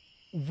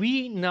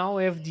we now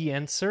have the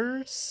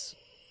answers,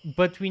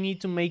 but we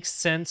need to make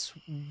sense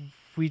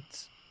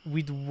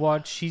with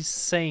what she's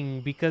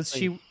saying, because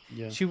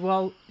Yeah.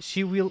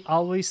 she will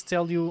always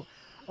tell you,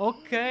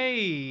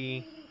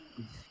 okay.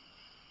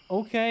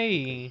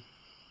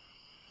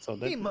 So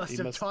that He must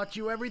have taught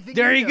you everything.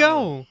 There you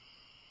know.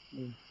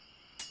 go.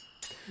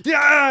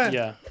 Yeah.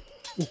 Yeah.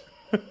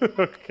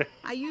 Okay.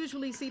 I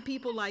usually see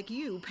people like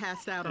you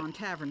passed out on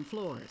tavern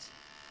floors.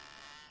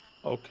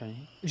 Okay.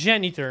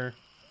 Janitor.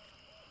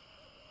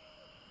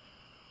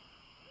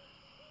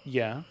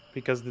 Yeah,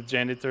 because the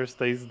janitor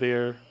stays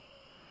there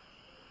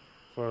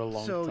for a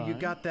long So time. you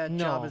got that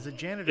job No. as a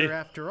janitor Eh.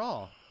 after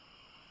all.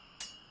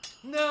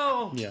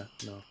 No. Yeah,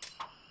 no.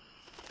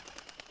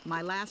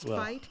 My last Well.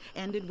 fight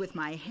ended with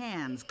my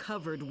hands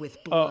covered with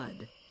Oh.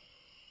 blood.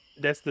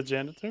 That's the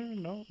janitor?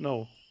 No?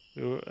 No.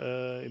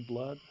 In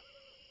blood?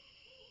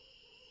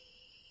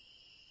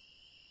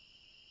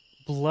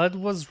 Blood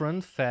was run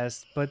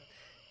fast, but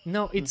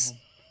no, it's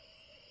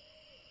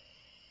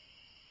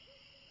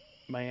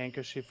My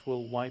handkerchief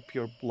will wipe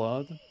your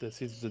blood.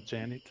 This is the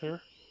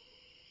janitor.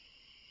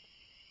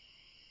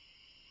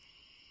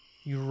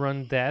 you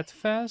run that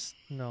fast?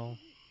 No.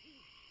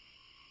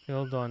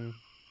 Hold on.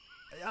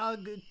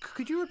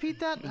 Could you repeat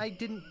that? I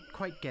didn't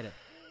quite get it.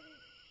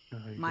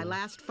 There you My go.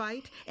 last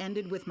fight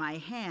ended with my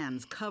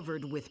hands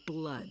covered with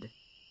blood.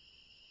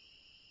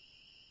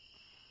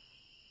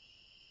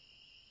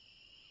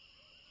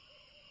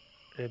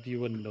 Have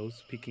you a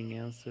no-speaking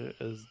answer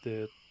as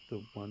the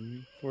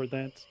one for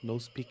that?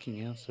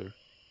 No-speaking answer.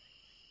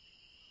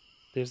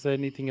 There's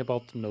anything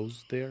about the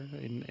nose there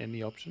in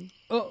any option?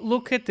 Oh,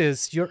 look at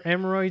this. Your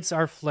hemorrhoids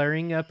are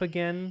flaring up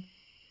again.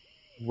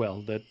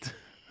 Well, that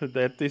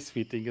that is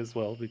fitting as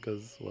well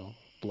because, well,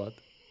 blood.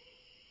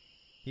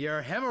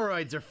 Your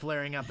hemorrhoids are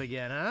flaring up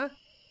again, huh?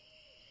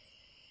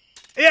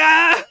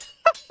 Yeah.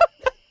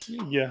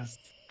 Yes.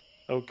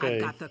 Okay.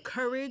 I've got the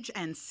courage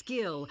and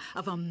skill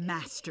of a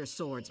master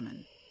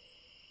swordsman.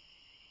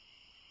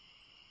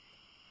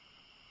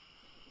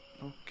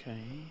 Okay.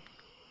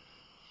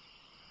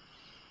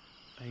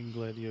 I'm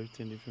glad you're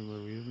attending from a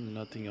room.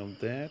 Nothing on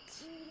that.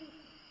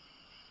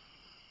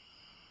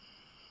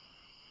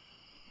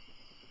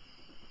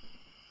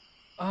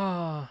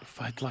 Ah,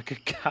 Fight like a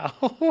cow.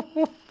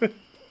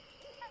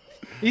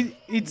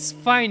 it's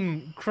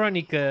fine,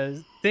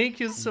 Chronica. Thank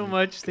you so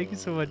much. Thank you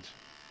so much.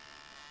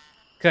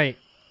 Okay.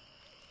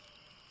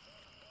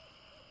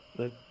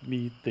 Let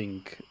me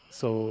think.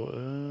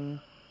 So,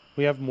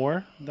 we have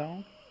more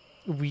down?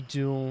 We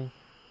do.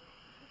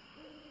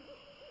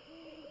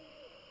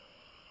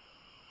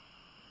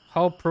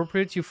 How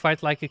appropriate you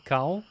fight like a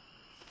cow?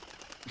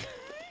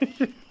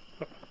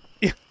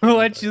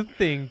 What you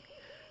think?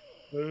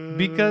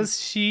 Because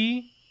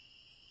she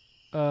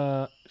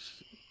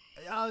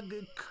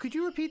Could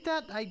you repeat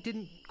that? I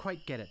didn't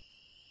quite get it.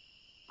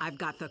 I've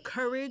got the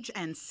courage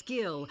and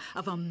skill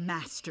of a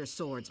master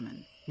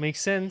swordsman.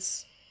 makes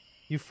sense.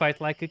 You fight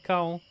like a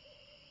cow.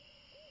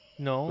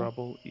 No.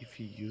 Trouble if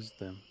you use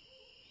them.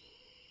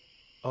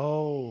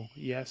 Oh,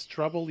 yes,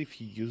 trouble if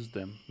you use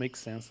them. Makes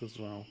sense as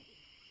well.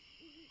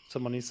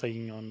 Someone is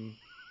saying on...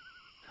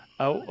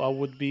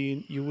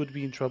 you would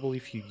be in trouble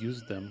if you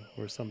use them,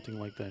 or something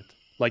like that.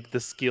 Like the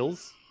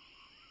skills.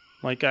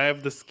 Like I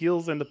have the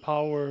skills and the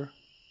power.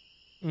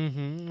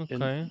 Mm-hmm. Okay.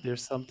 And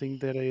there's something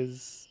that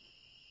is...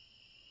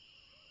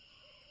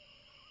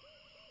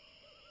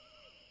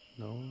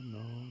 No.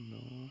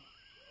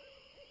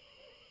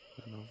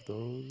 None of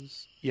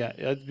those. Yeah,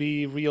 I'd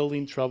be real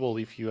in trouble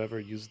if you ever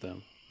use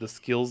them. The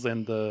skills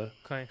and the...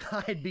 Okay.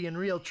 I'd be in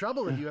real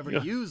trouble if you ever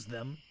Yeah. used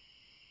them.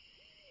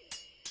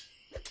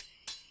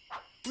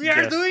 We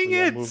are Yes, doing we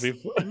are it! moving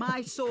forward.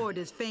 My sword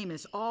is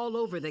famous all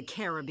over the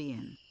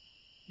Caribbean.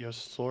 Your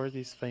sword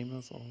is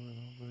famous all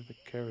over the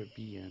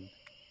Caribbean.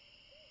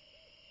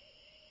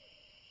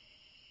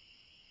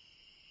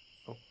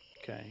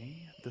 Okay,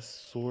 the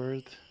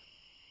sword.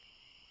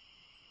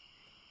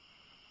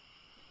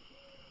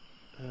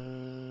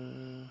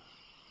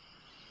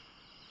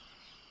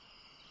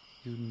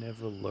 You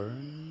never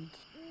learned?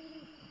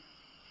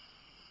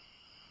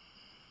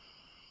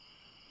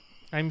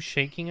 I'm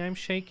shaking.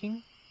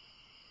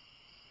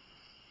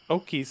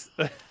 Okay,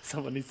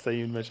 someone is saying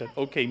in my chat.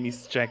 Okay,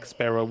 Miss Jack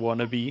Sparrow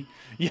wannabe.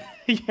 Yeah,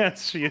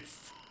 yes, she is.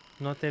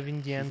 Not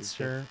having the She's a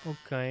answer.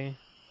 Okay.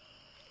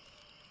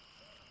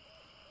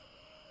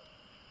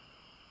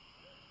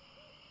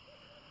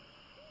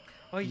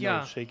 Oh yeah.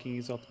 No, shaking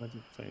is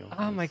automatic fail.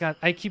 Oh my yes. god,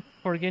 I keep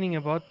forgetting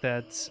about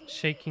that.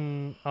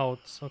 Shaking out.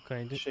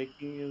 Okay.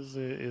 Shaking is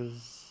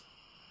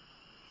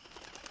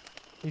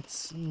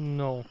It's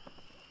no.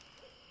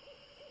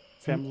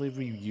 family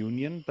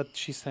reunion, but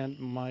she said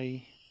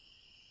my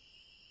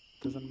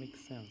doesn't make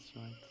sense,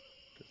 right?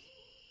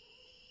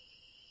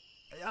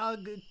 'Cause-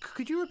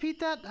 Could you repeat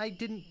that? I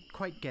didn't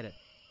quite get it.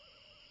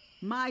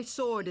 My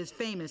sword is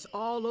famous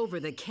all over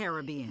the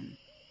Caribbean.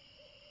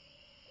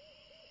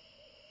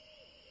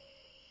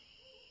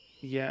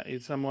 Yeah,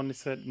 it's someone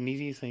said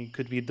needy saying it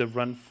could be the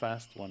run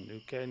fast one.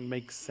 It can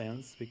make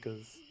sense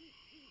because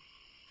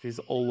if it's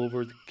all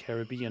over the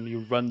Caribbean, you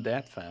run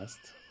that fast.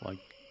 Like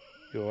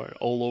you're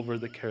all over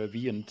the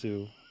Caribbean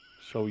to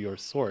show your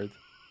sword.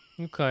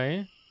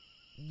 Okay.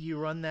 You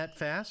run that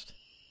fast?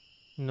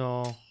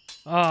 No.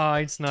 Ah,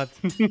 it's not.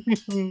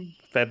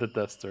 Feather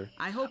duster.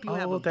 I hope you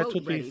have a that boat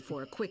would be ready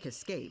for a quick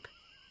escape.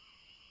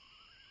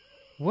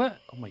 What?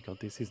 Oh my god,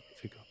 this is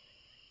difficult.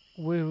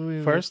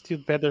 Wait. First,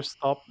 you'd better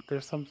stop.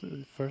 There's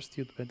something. First,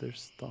 you'd better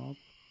stop.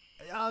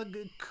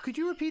 Could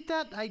you repeat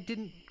that? I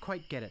didn't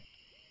quite get it.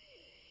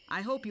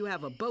 I hope you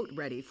have a boat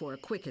ready for a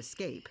quick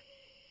escape.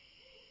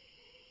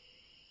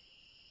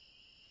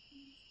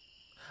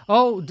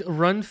 Oh,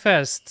 run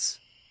fast.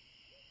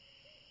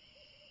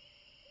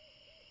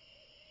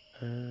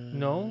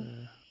 No?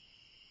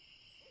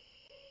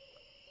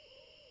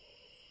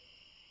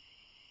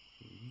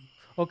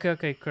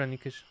 Okay,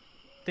 Chronicus.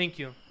 Thank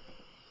you.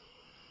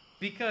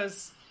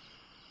 Because...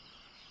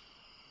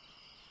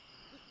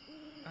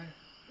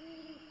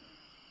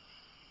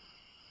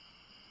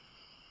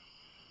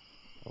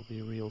 I'll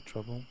be real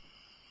trouble.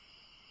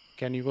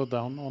 Can you go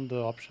down on the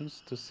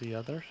options to see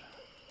others?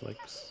 Like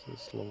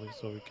slowly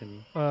so we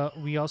can...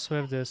 we also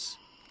have this.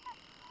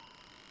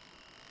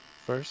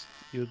 First,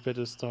 you'd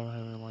better start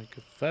having like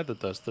a feather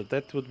duster.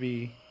 That would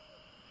be...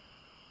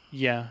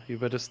 Yeah, you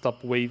better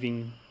stop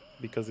waving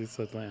because it's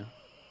a land.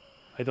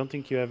 I don't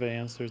think you have an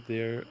answer.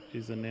 There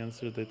is an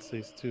answer that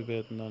says, too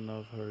bad none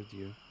of heard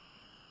you.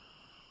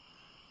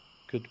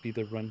 Could be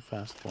the run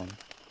fast one.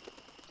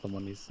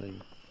 Someone is saying.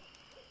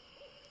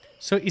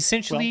 So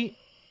essentially,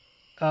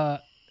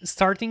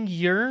 starting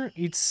here,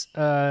 it's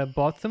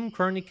bottom.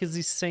 Chronicus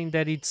is saying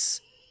that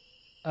it's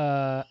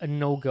a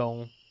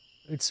no-go.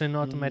 It's an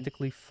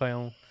automatically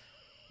fail.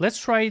 Let's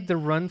try the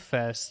run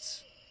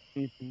fast.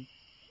 Mm-hmm.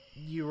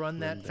 You run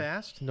that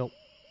fast? No.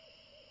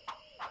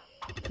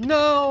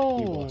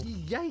 No!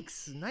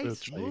 Yikes,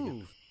 nice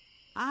move.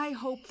 I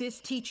hope this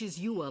teaches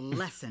you a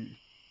lesson.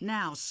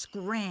 Now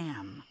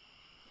scram.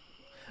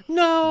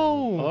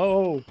 No!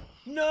 Oh!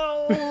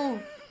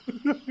 No!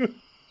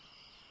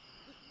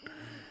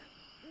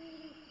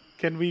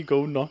 Can we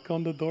go knock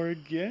on the door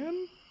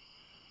again?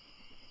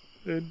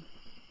 And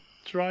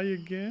try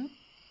again?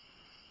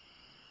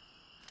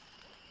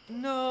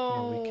 No!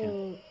 Yeah, we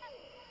can.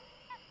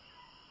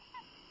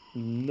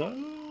 No.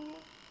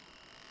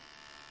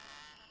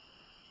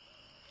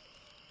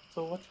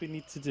 So what we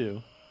need to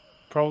do?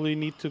 Probably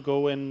need to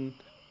go and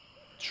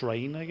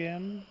train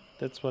again.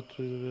 That's what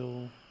we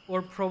will...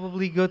 Or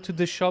probably go to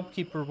the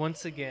shopkeeper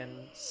once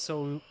again.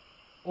 So...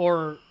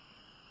 Or...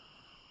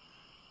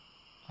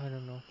 I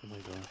don't know. Oh my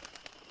god.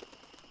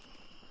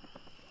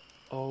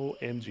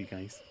 OMG,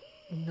 guys.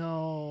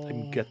 No.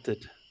 I'm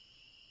gutted.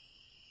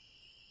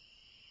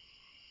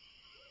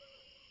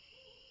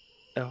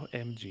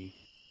 OMG.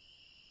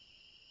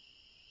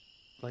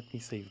 Let me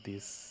save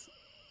this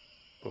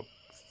book.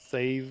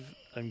 Save.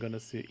 I'm gonna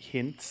see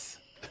hints.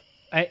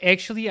 I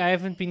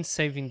haven't been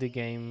saving the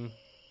game.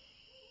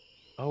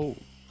 Oh,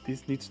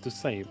 this needs to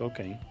save.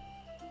 Okay.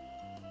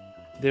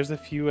 There's a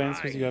few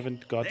answers you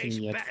haven't gotten this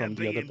yet from better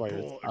the be other pirates.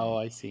 important. Oh,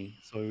 I see.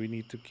 So we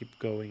need to keep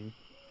going.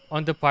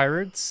 On the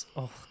pirates?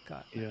 Oh,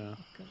 God. Yeah.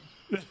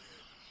 Okay.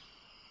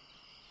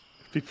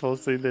 People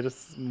say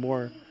there's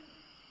more.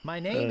 My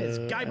name is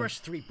Guybrush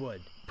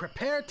Threepwood.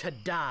 Prepare to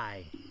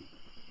die.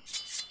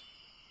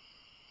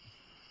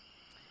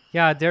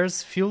 Yeah,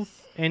 there's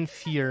filth and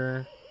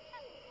fear.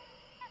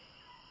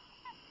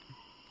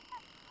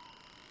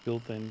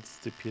 Filth and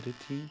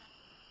stupidity.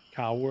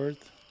 Coward.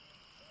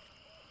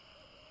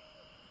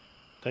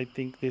 I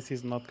think this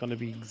is not gonna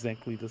be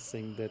exactly the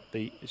same that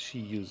she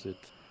used it,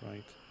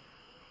 right?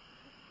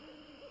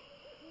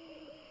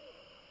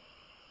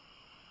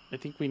 I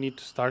think we need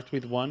to start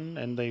with one,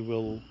 and they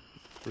will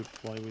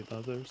reply with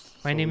others.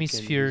 My so name we is can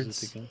use Feared.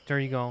 it again. There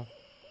you go.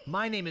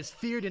 My name is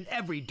feared in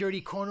every dirty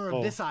corner of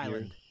Oh, this Feared.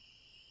 island.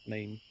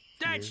 Name.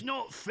 That's Feared.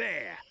 not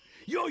fair.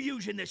 You're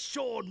using the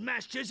sword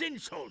master's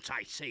insults,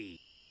 I see.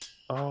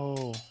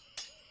 Oh.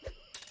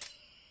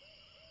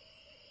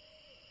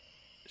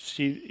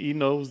 He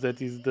knows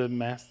that is the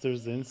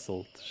master's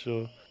insult.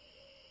 So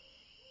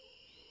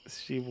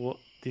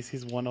this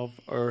is one of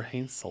her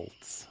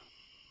insults.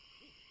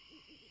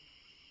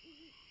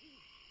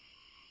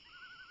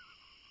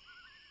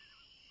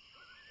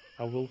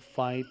 I will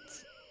fight.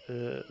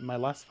 My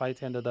last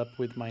fight ended up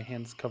with my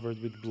hands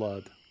covered with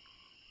blood.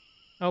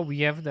 Oh, we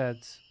have that.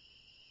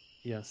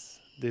 Yes,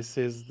 this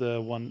is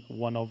the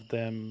one of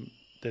them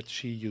that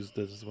she used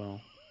as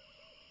well.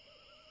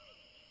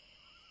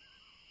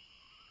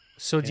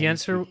 So the Hands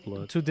answer with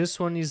blood. to this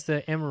one is the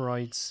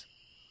hemorrhoids.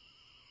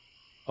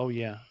 Oh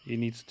yeah, he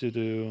needs to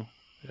do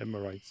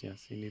hemorrhoids.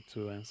 Yes, he needs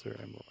to answer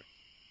hemorrhoids.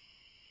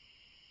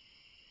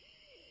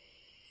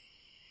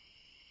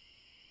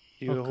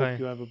 You Okay. hope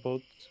you have a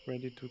boat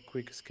ready to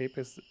quick escape.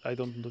 As I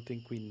don't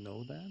think we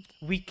know that.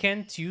 We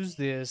can't use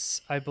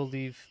this, I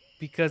believe,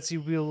 because he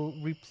will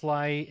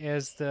reply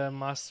as the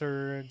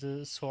master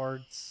the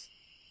swords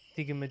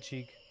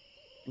thingamajig.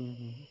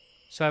 Mm-hmm.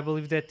 So I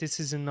believe that this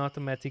is an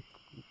automatic.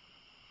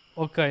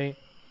 Okay,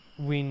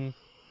 win.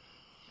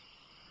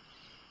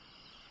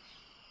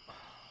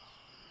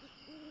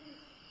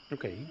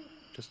 Okay,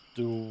 just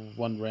do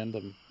one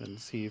random and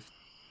see if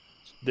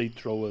they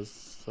throw us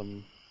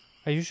some.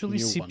 I usually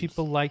New see ones.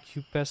 people like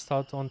you passed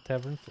out on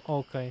tavern.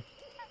 Okay.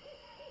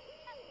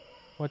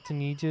 What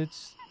an idiot.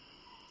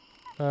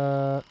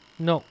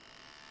 No.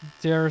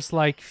 There's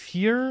like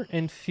fear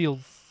and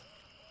filth.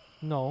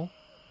 No.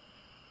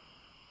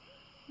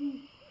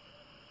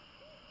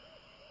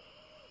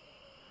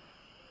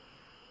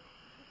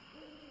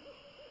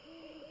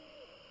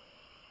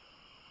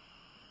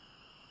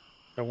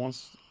 I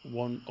once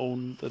one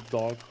owned a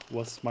dog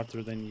was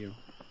smarter than you.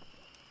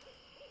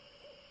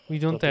 We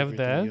don't Not have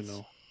everything that. you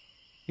know.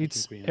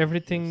 It's we have,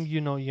 everything yes.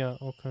 you know. Yeah,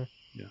 okay.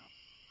 Yeah.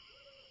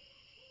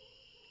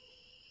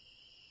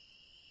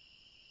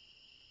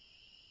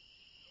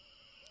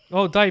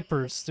 Oh,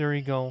 diapers. There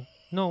you go.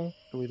 No.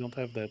 We don't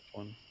have that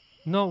one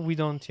No, we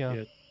don't, yeah.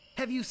 yet.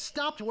 Have you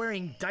stopped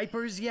wearing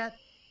diapers yet?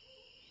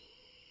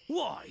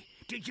 Why?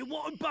 Did you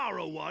want to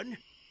borrow one?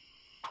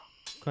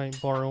 Okay,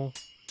 borrow.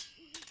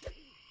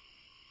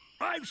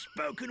 I've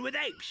spoken with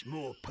apes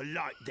more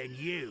polite than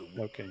you.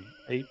 Okay.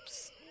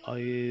 Apes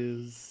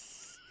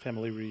is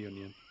family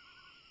reunion.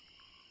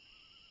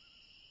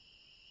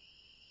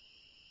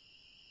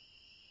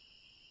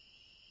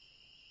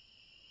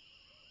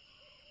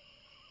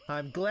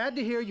 I'm glad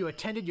to hear you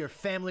attended your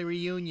family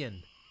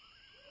reunion.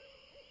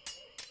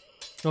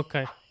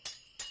 Okay.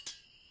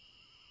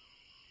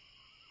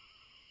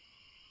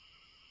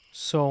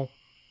 So,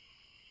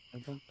 I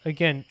don't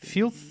again,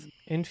 filth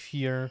and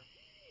fear.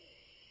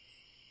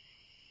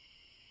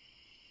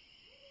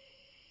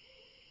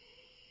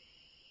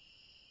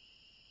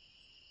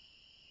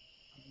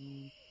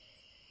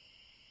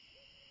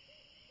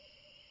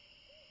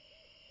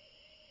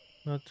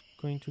 Not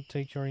going to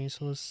take your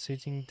insolence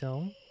sitting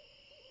down.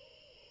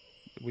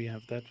 We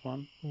have that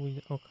one.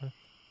 Okay.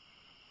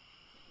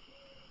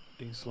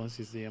 The insolence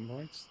is the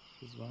hemorrhoids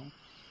as well.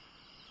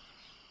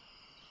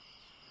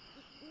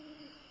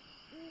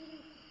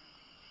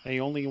 I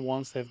only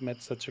once have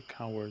met such a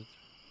coward.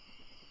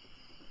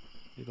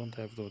 I don't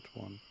have that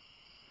one.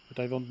 But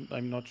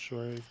I'm not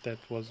sure if that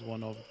was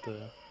one of the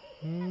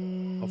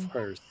of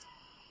hers.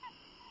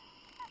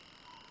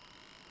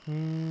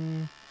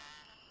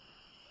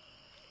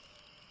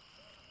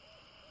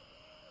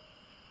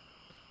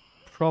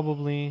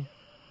 Probably.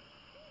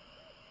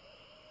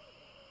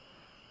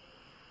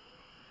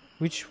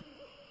 Which?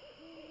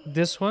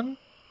 This one?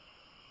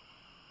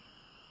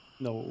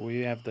 No, we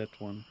have that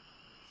one.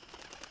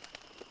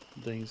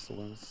 The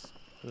insolence.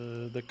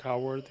 The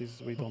coward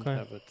is we don't Okay.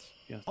 have it.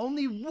 Yes.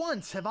 Only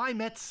once have I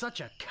met such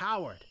a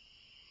coward.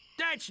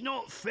 That's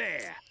not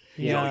fair.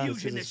 Yeah. You're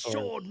This using the is a sword.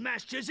 sword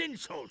master's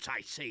insults,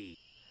 I see.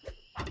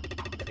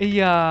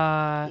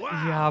 Yeah, Wow.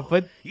 yeah,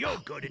 but You're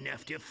good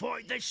enough to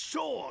fight the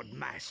sword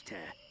master.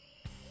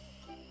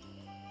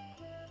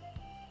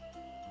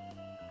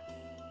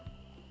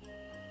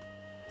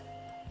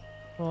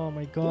 oh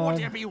my god.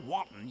 Whatever you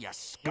wantin', you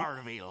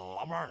scurvy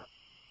lubber.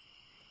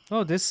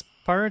 Oh, this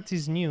pirate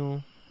is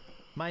new.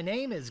 My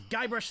name is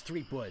Guybrush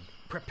Threepwood.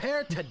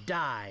 Prepare to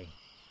die.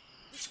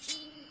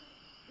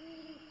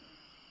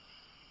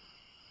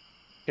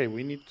 Okay,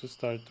 we need to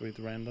start with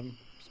random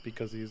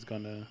because he's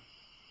gonna.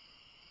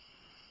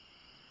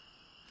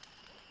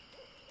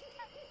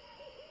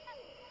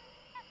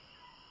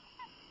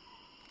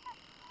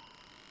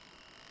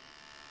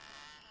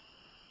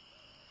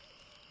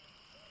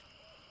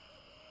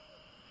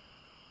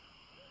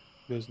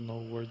 There's no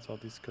words how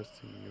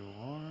disgusting you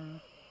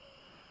are.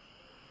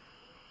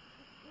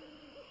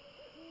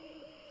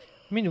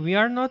 I mean, we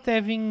are not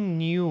having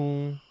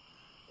new.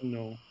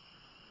 No.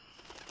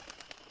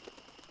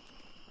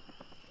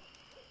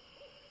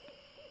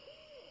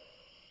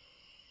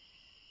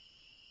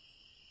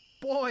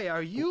 Boy,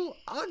 are you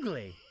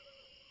ugly.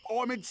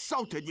 I'm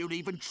insulted you'd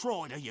even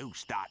try to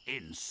use that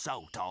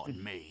insult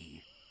on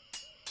me.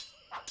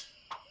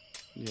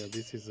 Yeah,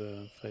 this is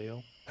a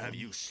fail. Have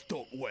you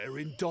stopped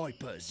wearing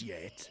diapers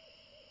yet?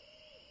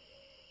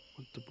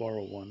 Want to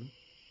borrow one.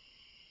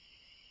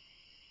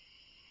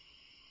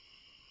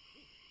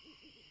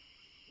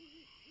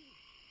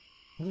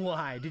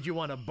 Why, did you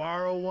want to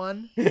borrow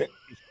one?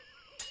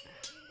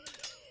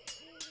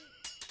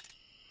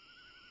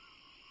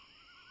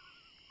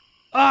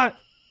 Ah!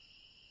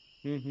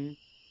 Mm-hmm.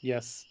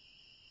 Yes.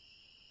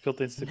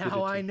 Filth and stupidity.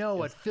 Now I know yes.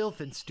 what filth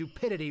and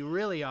stupidity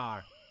really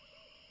are.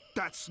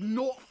 That's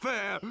not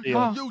fair.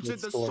 Yeah, You're using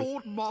let's the go.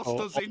 sword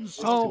master's Oh,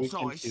 insults,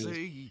 oh, I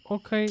see.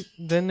 Okay,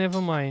 then never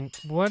mind.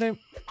 What am...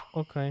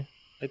 Okay.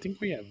 I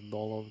think we have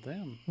all of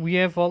them. We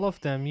have all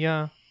of them,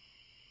 yeah.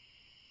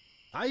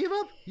 I give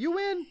up. You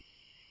win.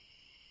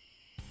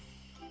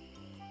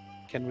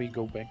 Can we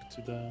go back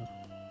to the...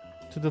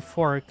 To the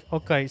fork.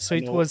 Okay, so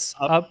it No, was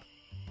up. up.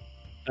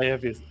 I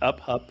have this.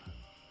 Up, up.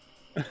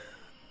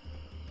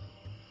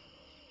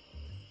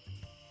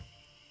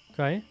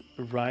 Okay.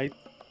 Right.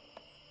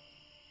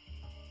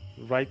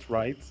 Right,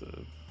 right.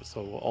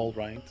 So all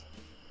right.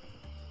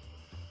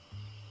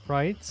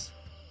 Right.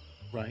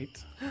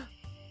 Right.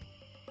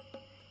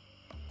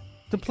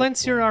 The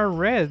plants here are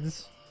red.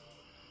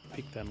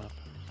 Pick them up.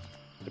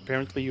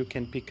 Apparently you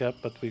can pick up,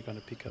 but we're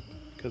gonna pick up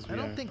because we I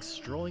don't are... think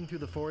strolling through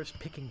the forest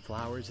picking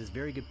flowers is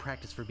very good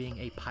practice for being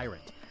a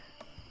pirate.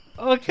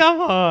 Oh,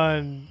 come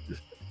on.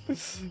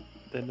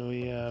 Then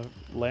we have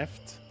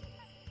left.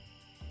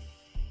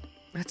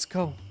 Let's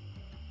go.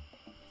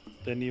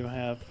 Then you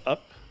have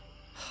up.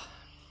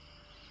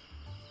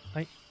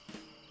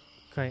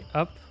 Okay,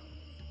 up.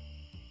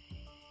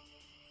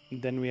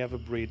 Then we have a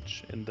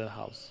bridge in the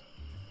house.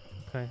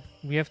 Okay.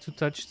 We have to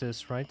touch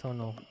this, right? Or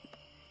no?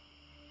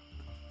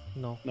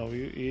 No. No,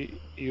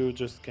 you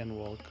just can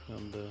walk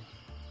on the...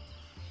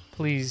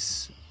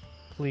 Please.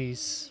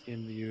 Please.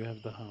 And you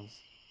have the house.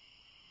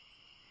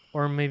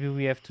 Or maybe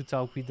we have to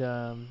talk with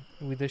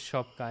the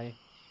shop guy.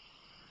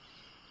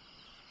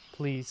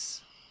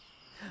 Please.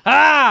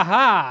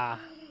 Ah!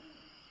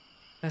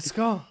 Let's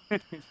go.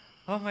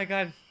 Oh my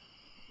god.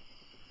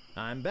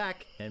 I'm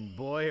back, and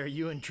boy, are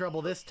you in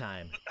trouble this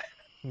time.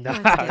 Let's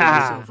get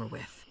this over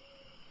with.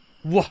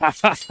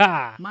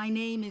 My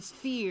name is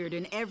feared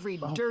in every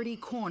dirty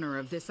corner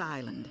of this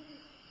island.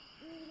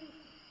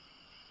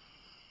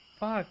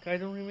 Fuck, I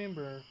don't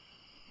remember.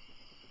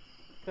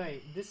 Okay,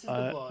 this is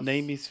the boss.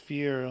 Name is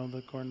Fear on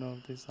the corner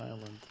of this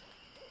island.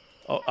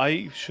 Oh,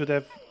 I should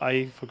have...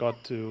 I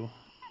forgot to...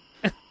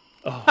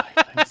 Oh,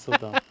 I'm so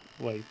dumb.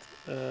 Wait.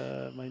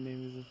 My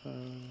name is...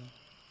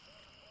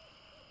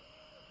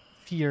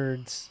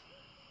 Feared.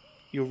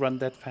 You run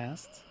that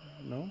fast?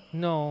 No?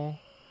 No.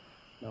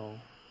 No.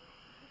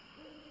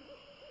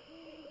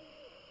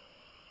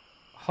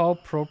 How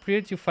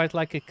appropriate, you fight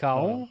like a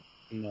cow?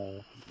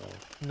 No, no.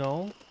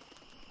 No?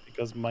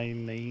 Because my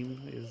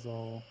name is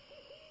all...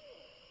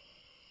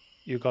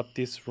 You got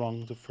this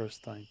wrong the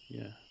first time.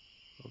 Yeah.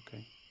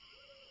 Okay.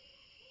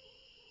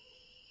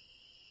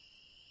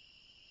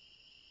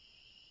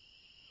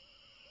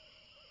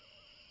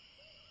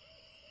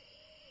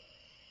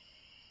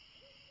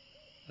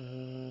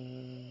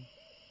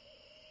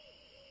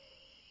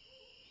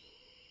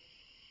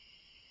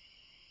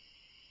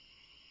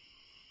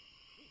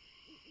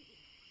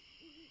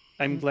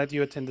 I'm glad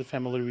you attended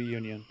family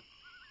reunion.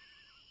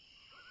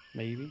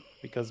 Maybe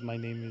because my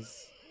name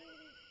is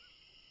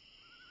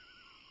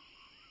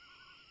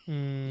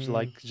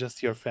like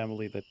just your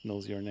family that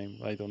knows your name.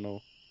 I don't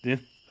know.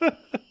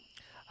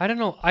 I don't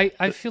know.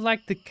 I feel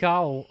like the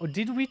cow.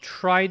 Did we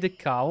try the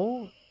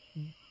cow?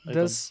 I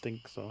don't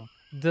think so.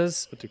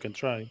 Does But you can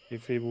try.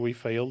 If we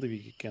failed,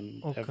 we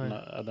can have Okay.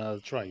 another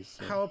try.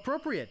 So. How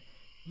appropriate.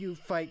 You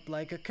fight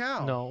like a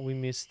cow. No, we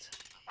missed.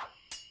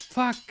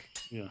 Fuck.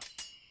 Yeah.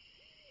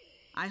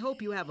 I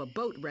hope you have a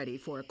boat ready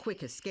for a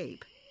quick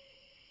escape.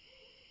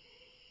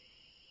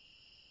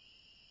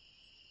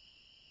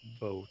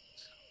 Boat.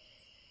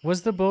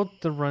 Was the boat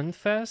the run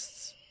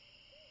fast?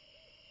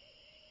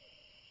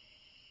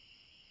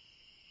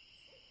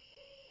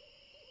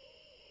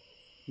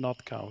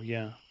 Not cow.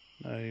 Yeah.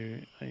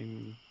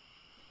 I'm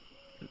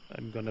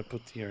gonna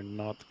put here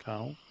not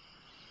cow.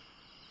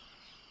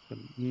 But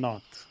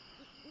not.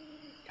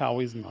 Cow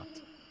is not.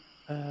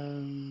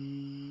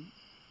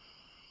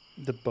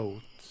 The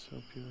boat.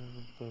 Hope you have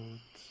a boat.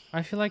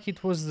 I feel like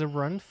it was the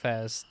run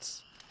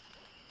fast.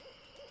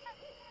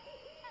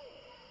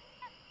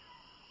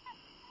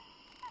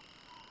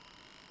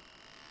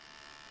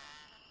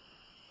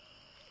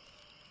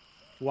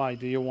 Why?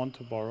 Do you want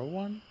to borrow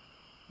one?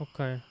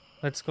 Okay,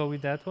 let's go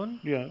with that one.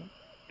 Yeah.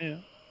 Yeah.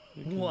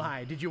 you can-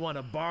 Why? Did you want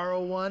to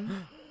borrow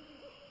one?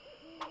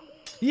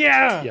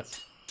 Yeah.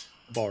 Yes.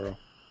 Borrow.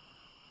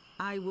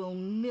 I will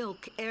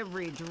milk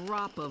every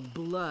drop of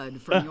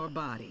blood from your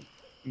body.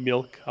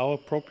 Milk. How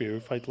appropriate. We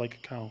fight like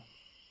a cow.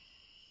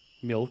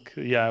 Milk.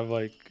 Yeah,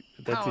 like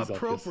that How is obvious.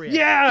 appropriate.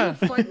 Yeah!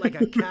 You fight like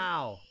a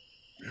cow.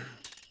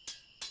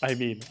 I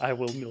mean, I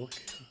will milk.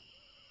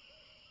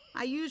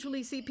 I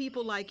usually see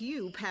people like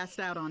you passed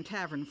out on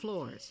tavern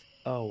floors.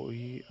 Oh,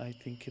 I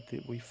think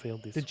we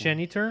failed this The one.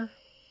 janitor?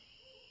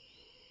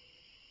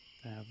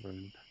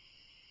 Tavern.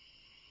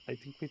 I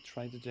think we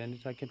tried the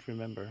janitor. I can't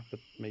remember, but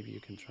maybe you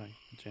can try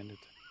the janitor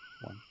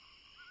one.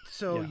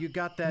 So Yeah. you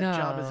got that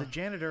job as No. a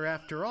janitor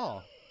after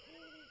all.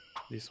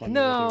 This one.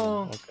 No. The other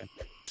one. Okay.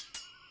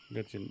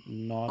 Got you.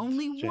 Not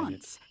Only janitor.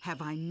 once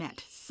have I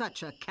met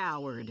such a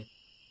coward.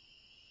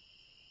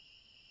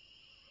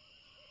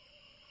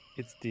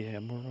 It's the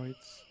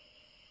hemorrhoids.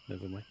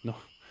 Never mind. No.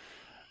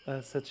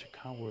 Such a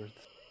coward.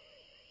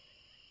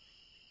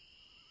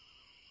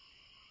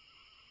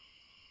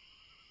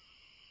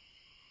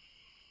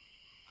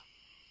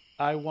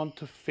 I want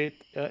to fit.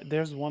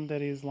 There's one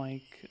that is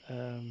like.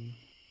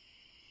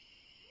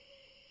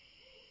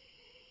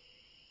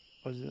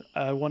 What is it?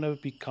 I want to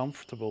be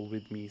comfortable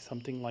with me.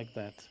 Something like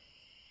that.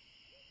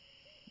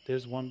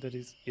 There's one that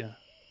is. Yeah.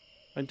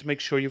 I want to make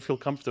sure you feel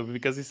comfortable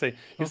because you say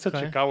you're such a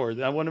Okay. coward.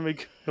 I want to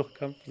make you feel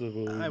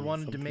comfortable. With I me,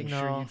 wanted to something make like-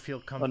 sure No. you'd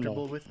feel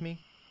comfortable with me.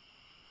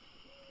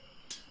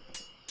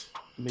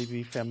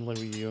 Maybe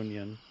family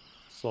reunion.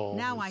 So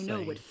Now we'll I know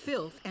say what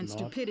filth and not-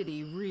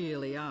 stupidity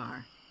really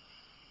are.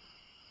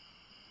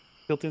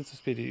 Built in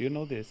stupidity. You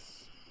know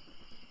this.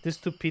 The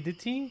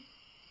stupidity?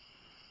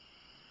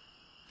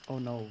 Oh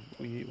no,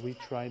 we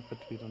tried, but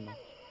we don't know.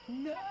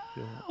 No.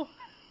 Yeah.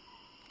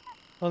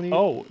 Only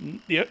Oh,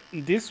 yeah,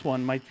 this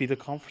one might be the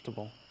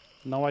comfortable.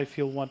 Now I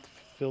feel what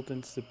filth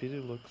and stupidity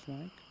looks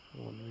like.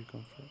 When we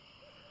comfort.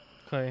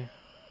 Okay.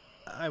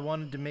 I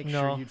wanted to make No.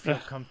 sure you'd feel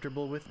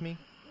comfortable with me.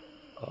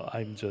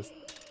 I'm just.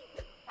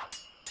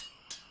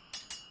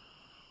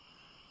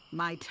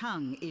 My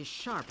tongue is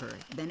sharper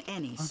than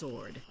any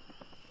sword.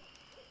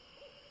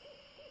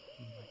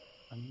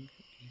 Tongue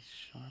is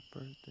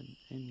sharper than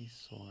any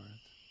sword.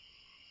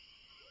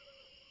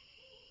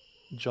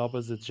 Job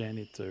as a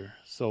janitor.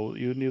 So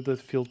you knew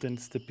that filth and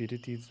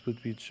stupidity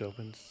would be job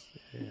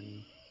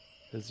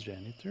as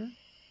janitor?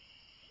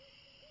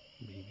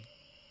 Maybe.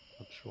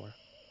 Not sure.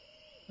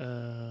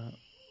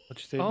 What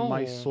you say?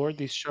 My Oh. sword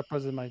is sharper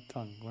than my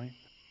tongue, right?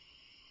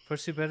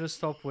 First, you better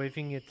stop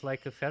waving it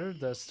like a feather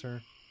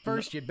duster.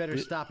 First, you'd better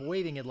it- stop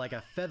waving it like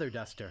a feather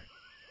duster.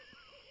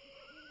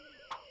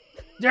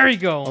 There you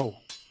go.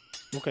 Oh.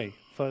 Okay.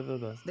 Further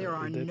dust. There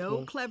are that no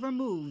was- clever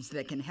moves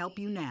that can help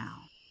you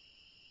now.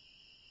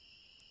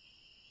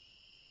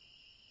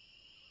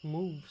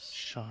 Moves.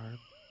 Sharp.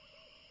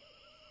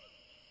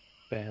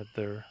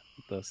 Feather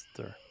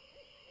duster.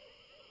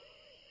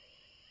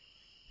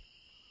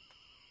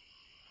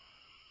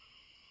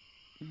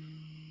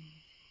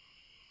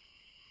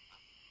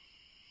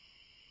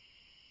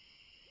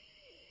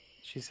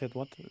 She said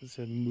what?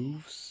 Said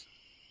moves?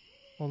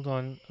 Hold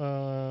on.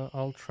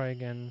 I'll try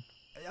again.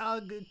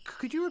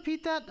 Could you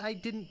repeat that? I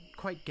didn't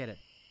quite get it.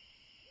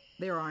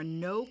 There are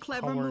no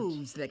clever Howard.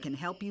 moves that can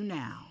help you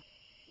now.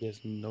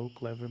 There's no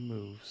clever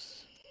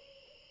moves.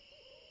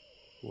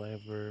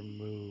 Clever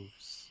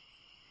moves.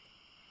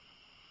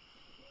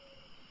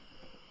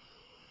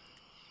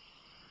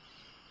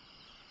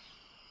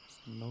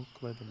 There's no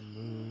clever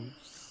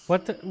moves.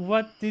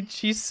 What did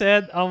she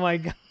said? Oh my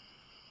god.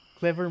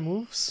 Clever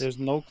moves? There's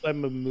no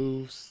clever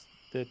moves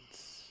that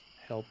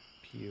help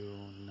you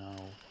now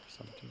or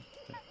something.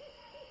 Okay.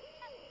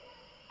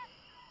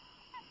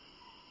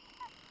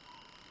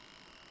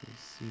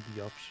 Let's see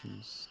the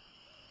options.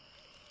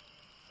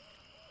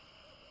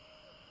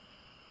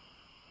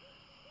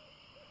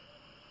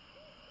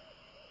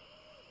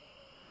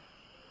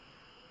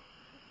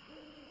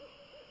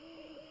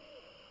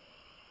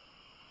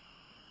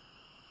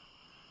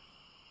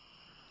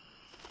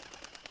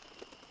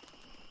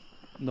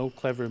 No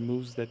clever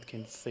moves that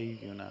can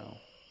save you now.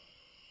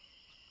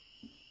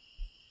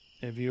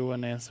 Have you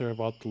an answer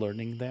about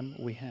learning them?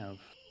 We have.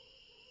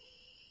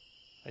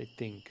 I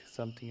think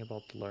something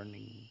about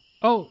learning.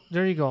 Oh,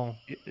 there you go.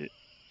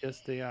 Yes,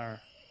 they are.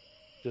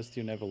 Just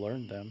you never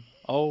learned them.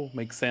 Oh,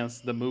 makes sense.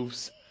 The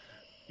moves.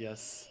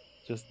 Yes,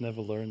 just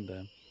never learned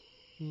them.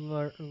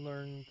 Learn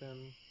them.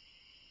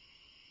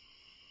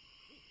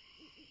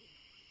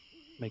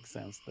 Makes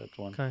sense, that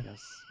one. Okay.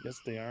 Yes, yes,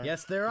 they are.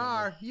 Yes, there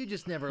are. You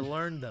just never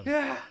learned them.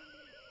 Yeah.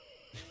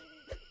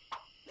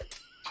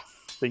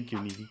 Thank you,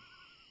 Needy.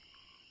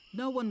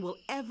 No one will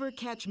ever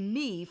catch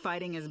me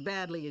fighting as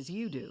badly as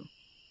you do.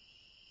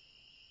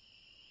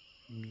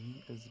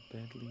 Me as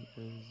badly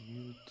as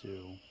you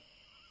do.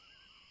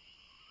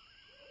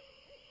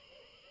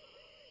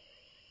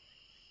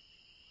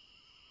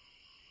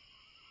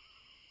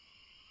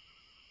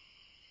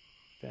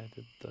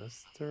 Feather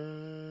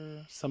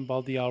duster.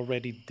 Somebody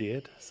already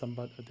did.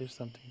 There's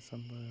something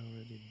somebody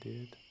already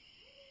did.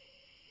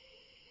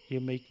 You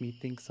make me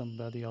think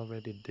somebody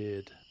already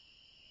did.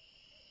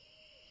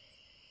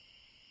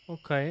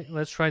 Okay,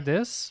 let's try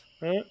this.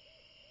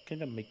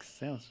 Kind of makes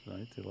sense,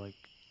 right? Like,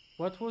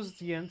 What was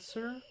the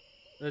answer?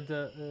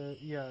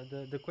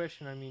 The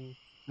question, I mean.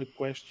 The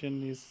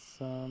question is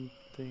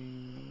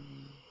something.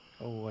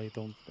 Oh, I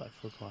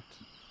forgot.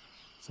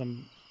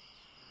 Some.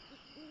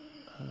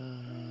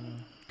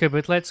 Okay,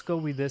 but let's go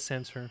with this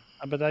answer.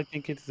 But I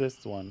think it's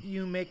this one.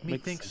 You make me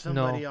Makes think sense.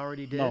 somebody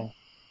already did. No.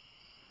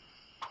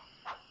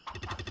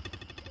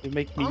 You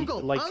make me Uncle,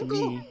 like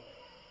Uncle! me.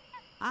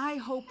 I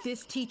hope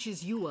this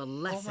teaches you a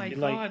lesson. my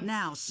Like, God.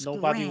 Now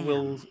Nobody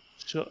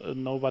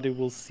scram.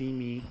 will see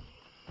me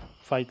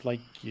fight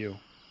like you.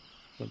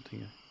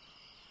 Something.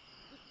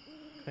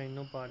 Okay,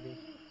 nobody.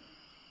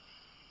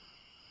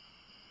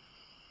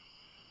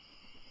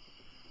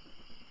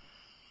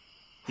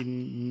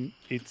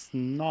 It's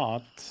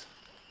not.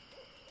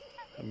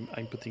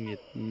 I'm putting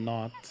it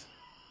not.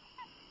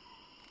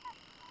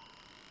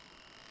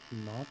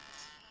 Not.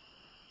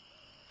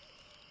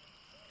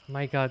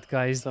 My God,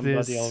 guys,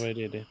 Somebody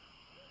already did.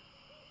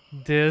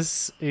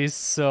 this is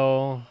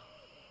so.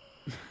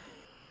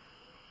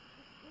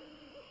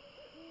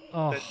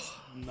 Oh, That's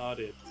not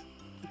it.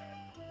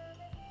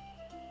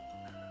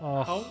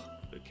 oh. How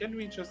can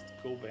we just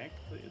go back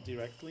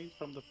directly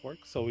from the fork?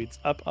 So it's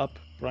up, up,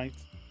 right?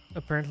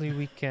 Apparently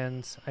we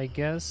can't. I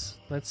guess.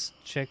 Let's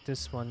check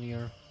this one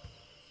here.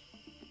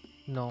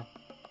 No.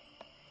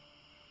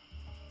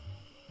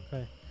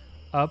 Okay.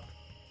 Up.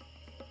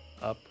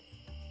 Up.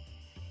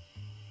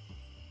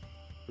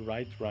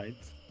 Right, right.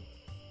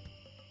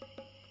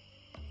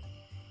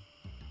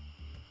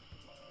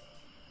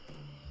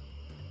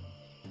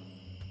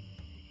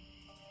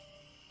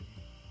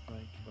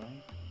 Right,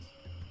 right.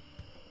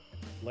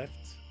 Left.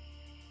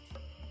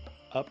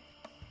 Up.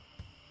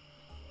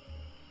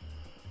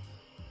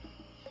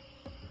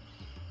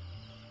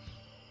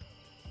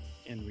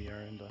 And we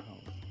are in the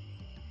house.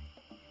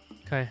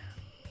 Okay.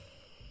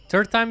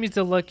 Third time is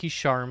the lucky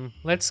charm.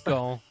 Let's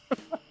go.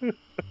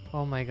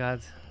 Oh my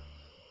God.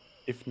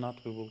 If not,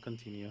 we will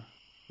continue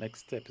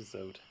next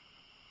episode.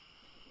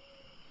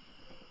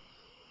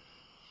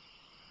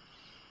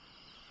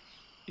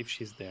 If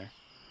she's there.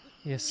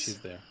 Yes. She's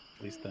there.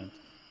 Please stand.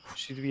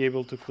 She'd be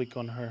able to click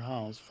on her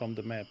house from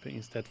the map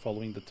instead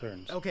following the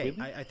turns. Okay,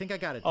 Really? I think I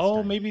got it. This Oh,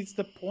 time. maybe it's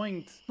the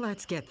point.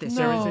 Let's get this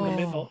There is over in the with.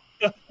 middle.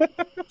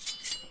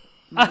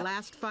 My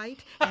last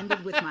fight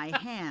ended with my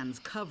hands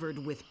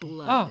covered with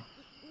blood. Oh.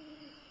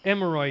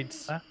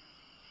 Hemorrhoids.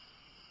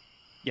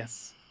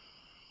 Yes.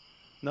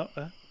 No,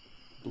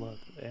 blood.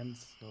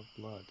 Ends of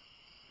blood.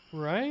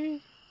 Right?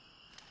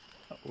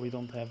 We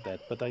don't have that,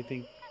 but I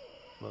think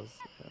was.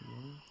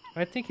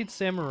 I think it's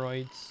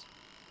hemorrhoids.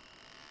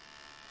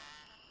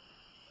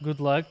 Good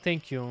luck.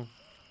 Thank you.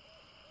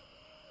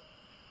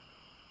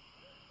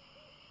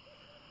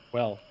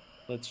 Well,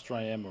 let's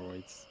try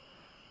hemorrhoids.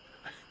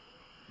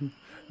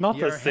 Not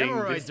Your the same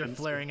hemorrhoids distance.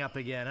 are flaring up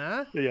again,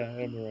 huh? Yeah,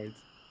 hemorrhoids.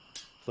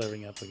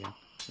 Flaring up again.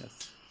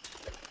 Yes.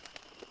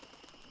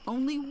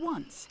 Only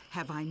once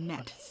have I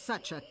met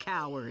such a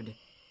coward.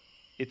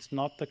 It's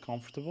not the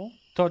comfortable.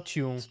 Taught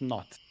you. It's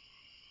not.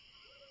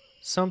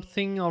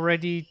 Something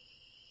already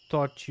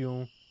taught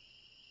you.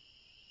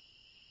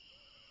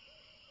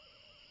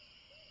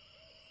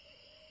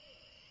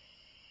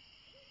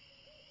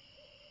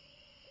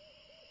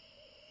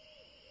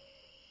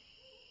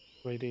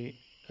 Ready?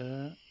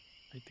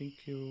 I think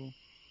you.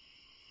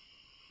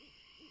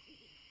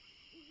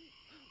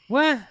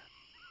 What?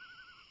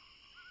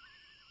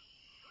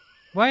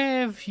 Why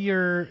have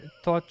here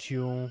taught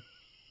you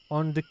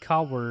on the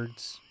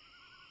cowards?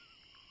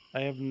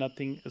 I have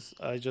nothing.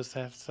 I just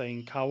have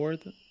saying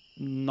coward,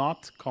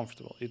 not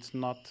comfortable. It's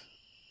not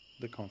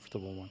the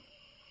comfortable one.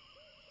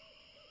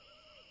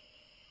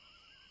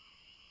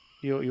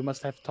 You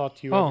must have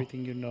taught you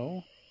everything you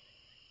know.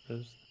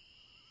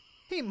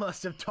 He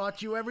must have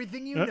taught you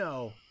everything you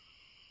know.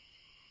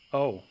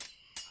 Oh.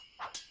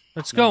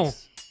 Let's go.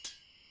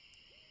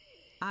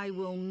 I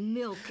will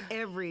milk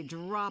every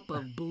drop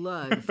of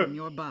blood from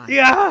your body.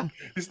 Yeah!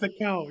 It's the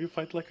cow. You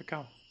fight like a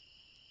cow.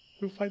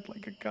 You fight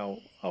like a cow.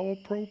 How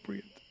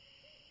appropriate.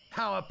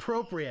 How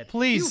appropriate.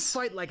 Please. You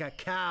fight like a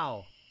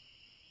cow.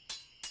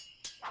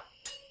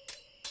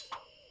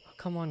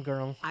 Come on,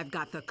 girl. I've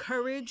got the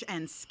courage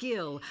and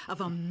skill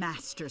of a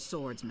master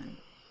swordsman.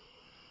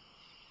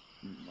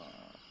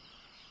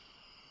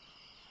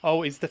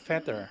 Oh, it's the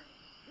feather.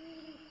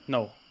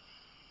 No.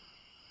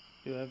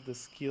 You have the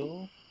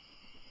skill.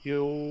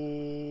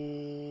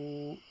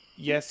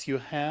 Yes, you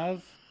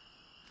have.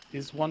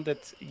 Is one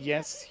that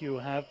yes you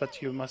have,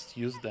 but you must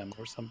use them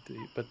or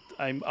something. But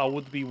I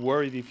would be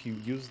worried if you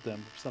use them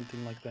or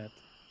something like that.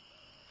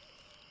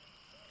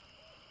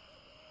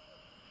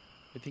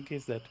 I think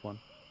it's that one.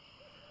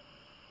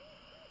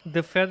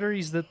 The feather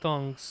is the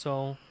tongue,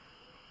 so.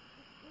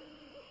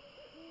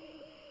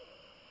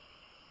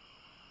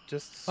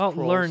 Just scroll,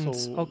 learned.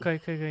 so... Okay,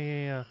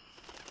 yeah.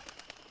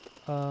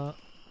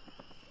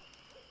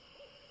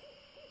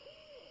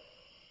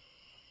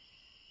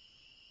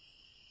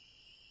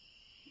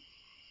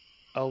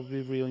 I'll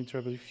be really in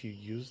trouble if you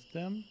use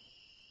them.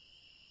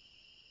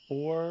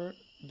 Or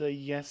the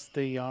yes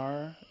they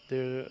are.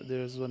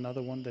 There's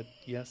another one that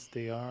yes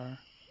they are.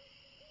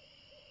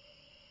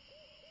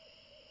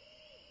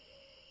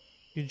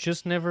 You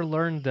just never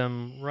learned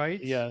them,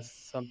 right? Yes,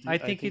 something. I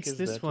think it's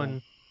this that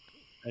one.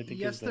 I think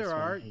Yes, it's this there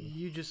are. one.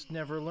 You just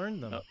never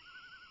learned them.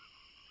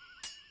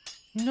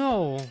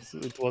 No. So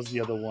it was the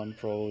other one,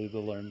 probably the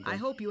learned. I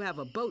hope you have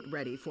a boat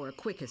ready for a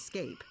quick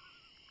escape.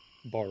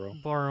 Borrow.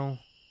 Borrow.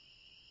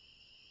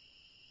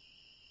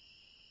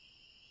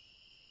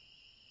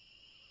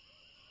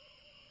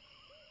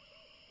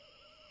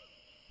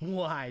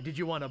 Why? Did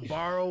you want to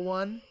borrow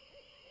one?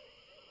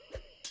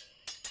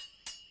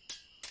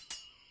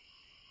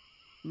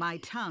 My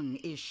tongue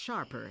is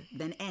sharper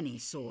than any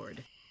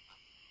sword.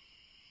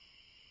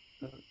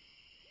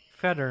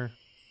 Feather.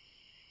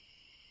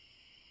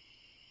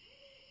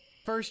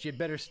 First, you'd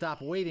better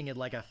stop waving it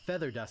like a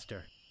feather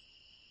duster.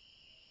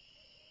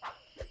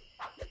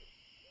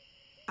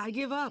 I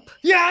give up.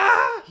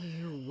 Yeah!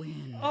 You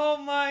win. Oh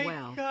my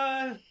Well,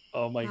 god.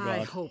 Oh my I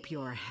god. hope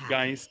you're happy.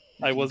 Guys,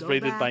 You I can was go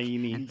rated by back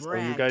Eni, and so you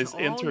brag guys to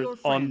all entered your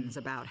on friends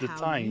about the how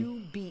time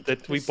you beat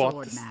that we the bought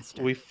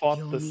Swordmaster. we fought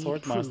You'll the need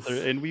Swordmaster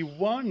proof. and we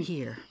won.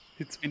 Here.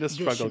 It's been a This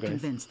struggle, should guys.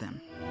 convince them.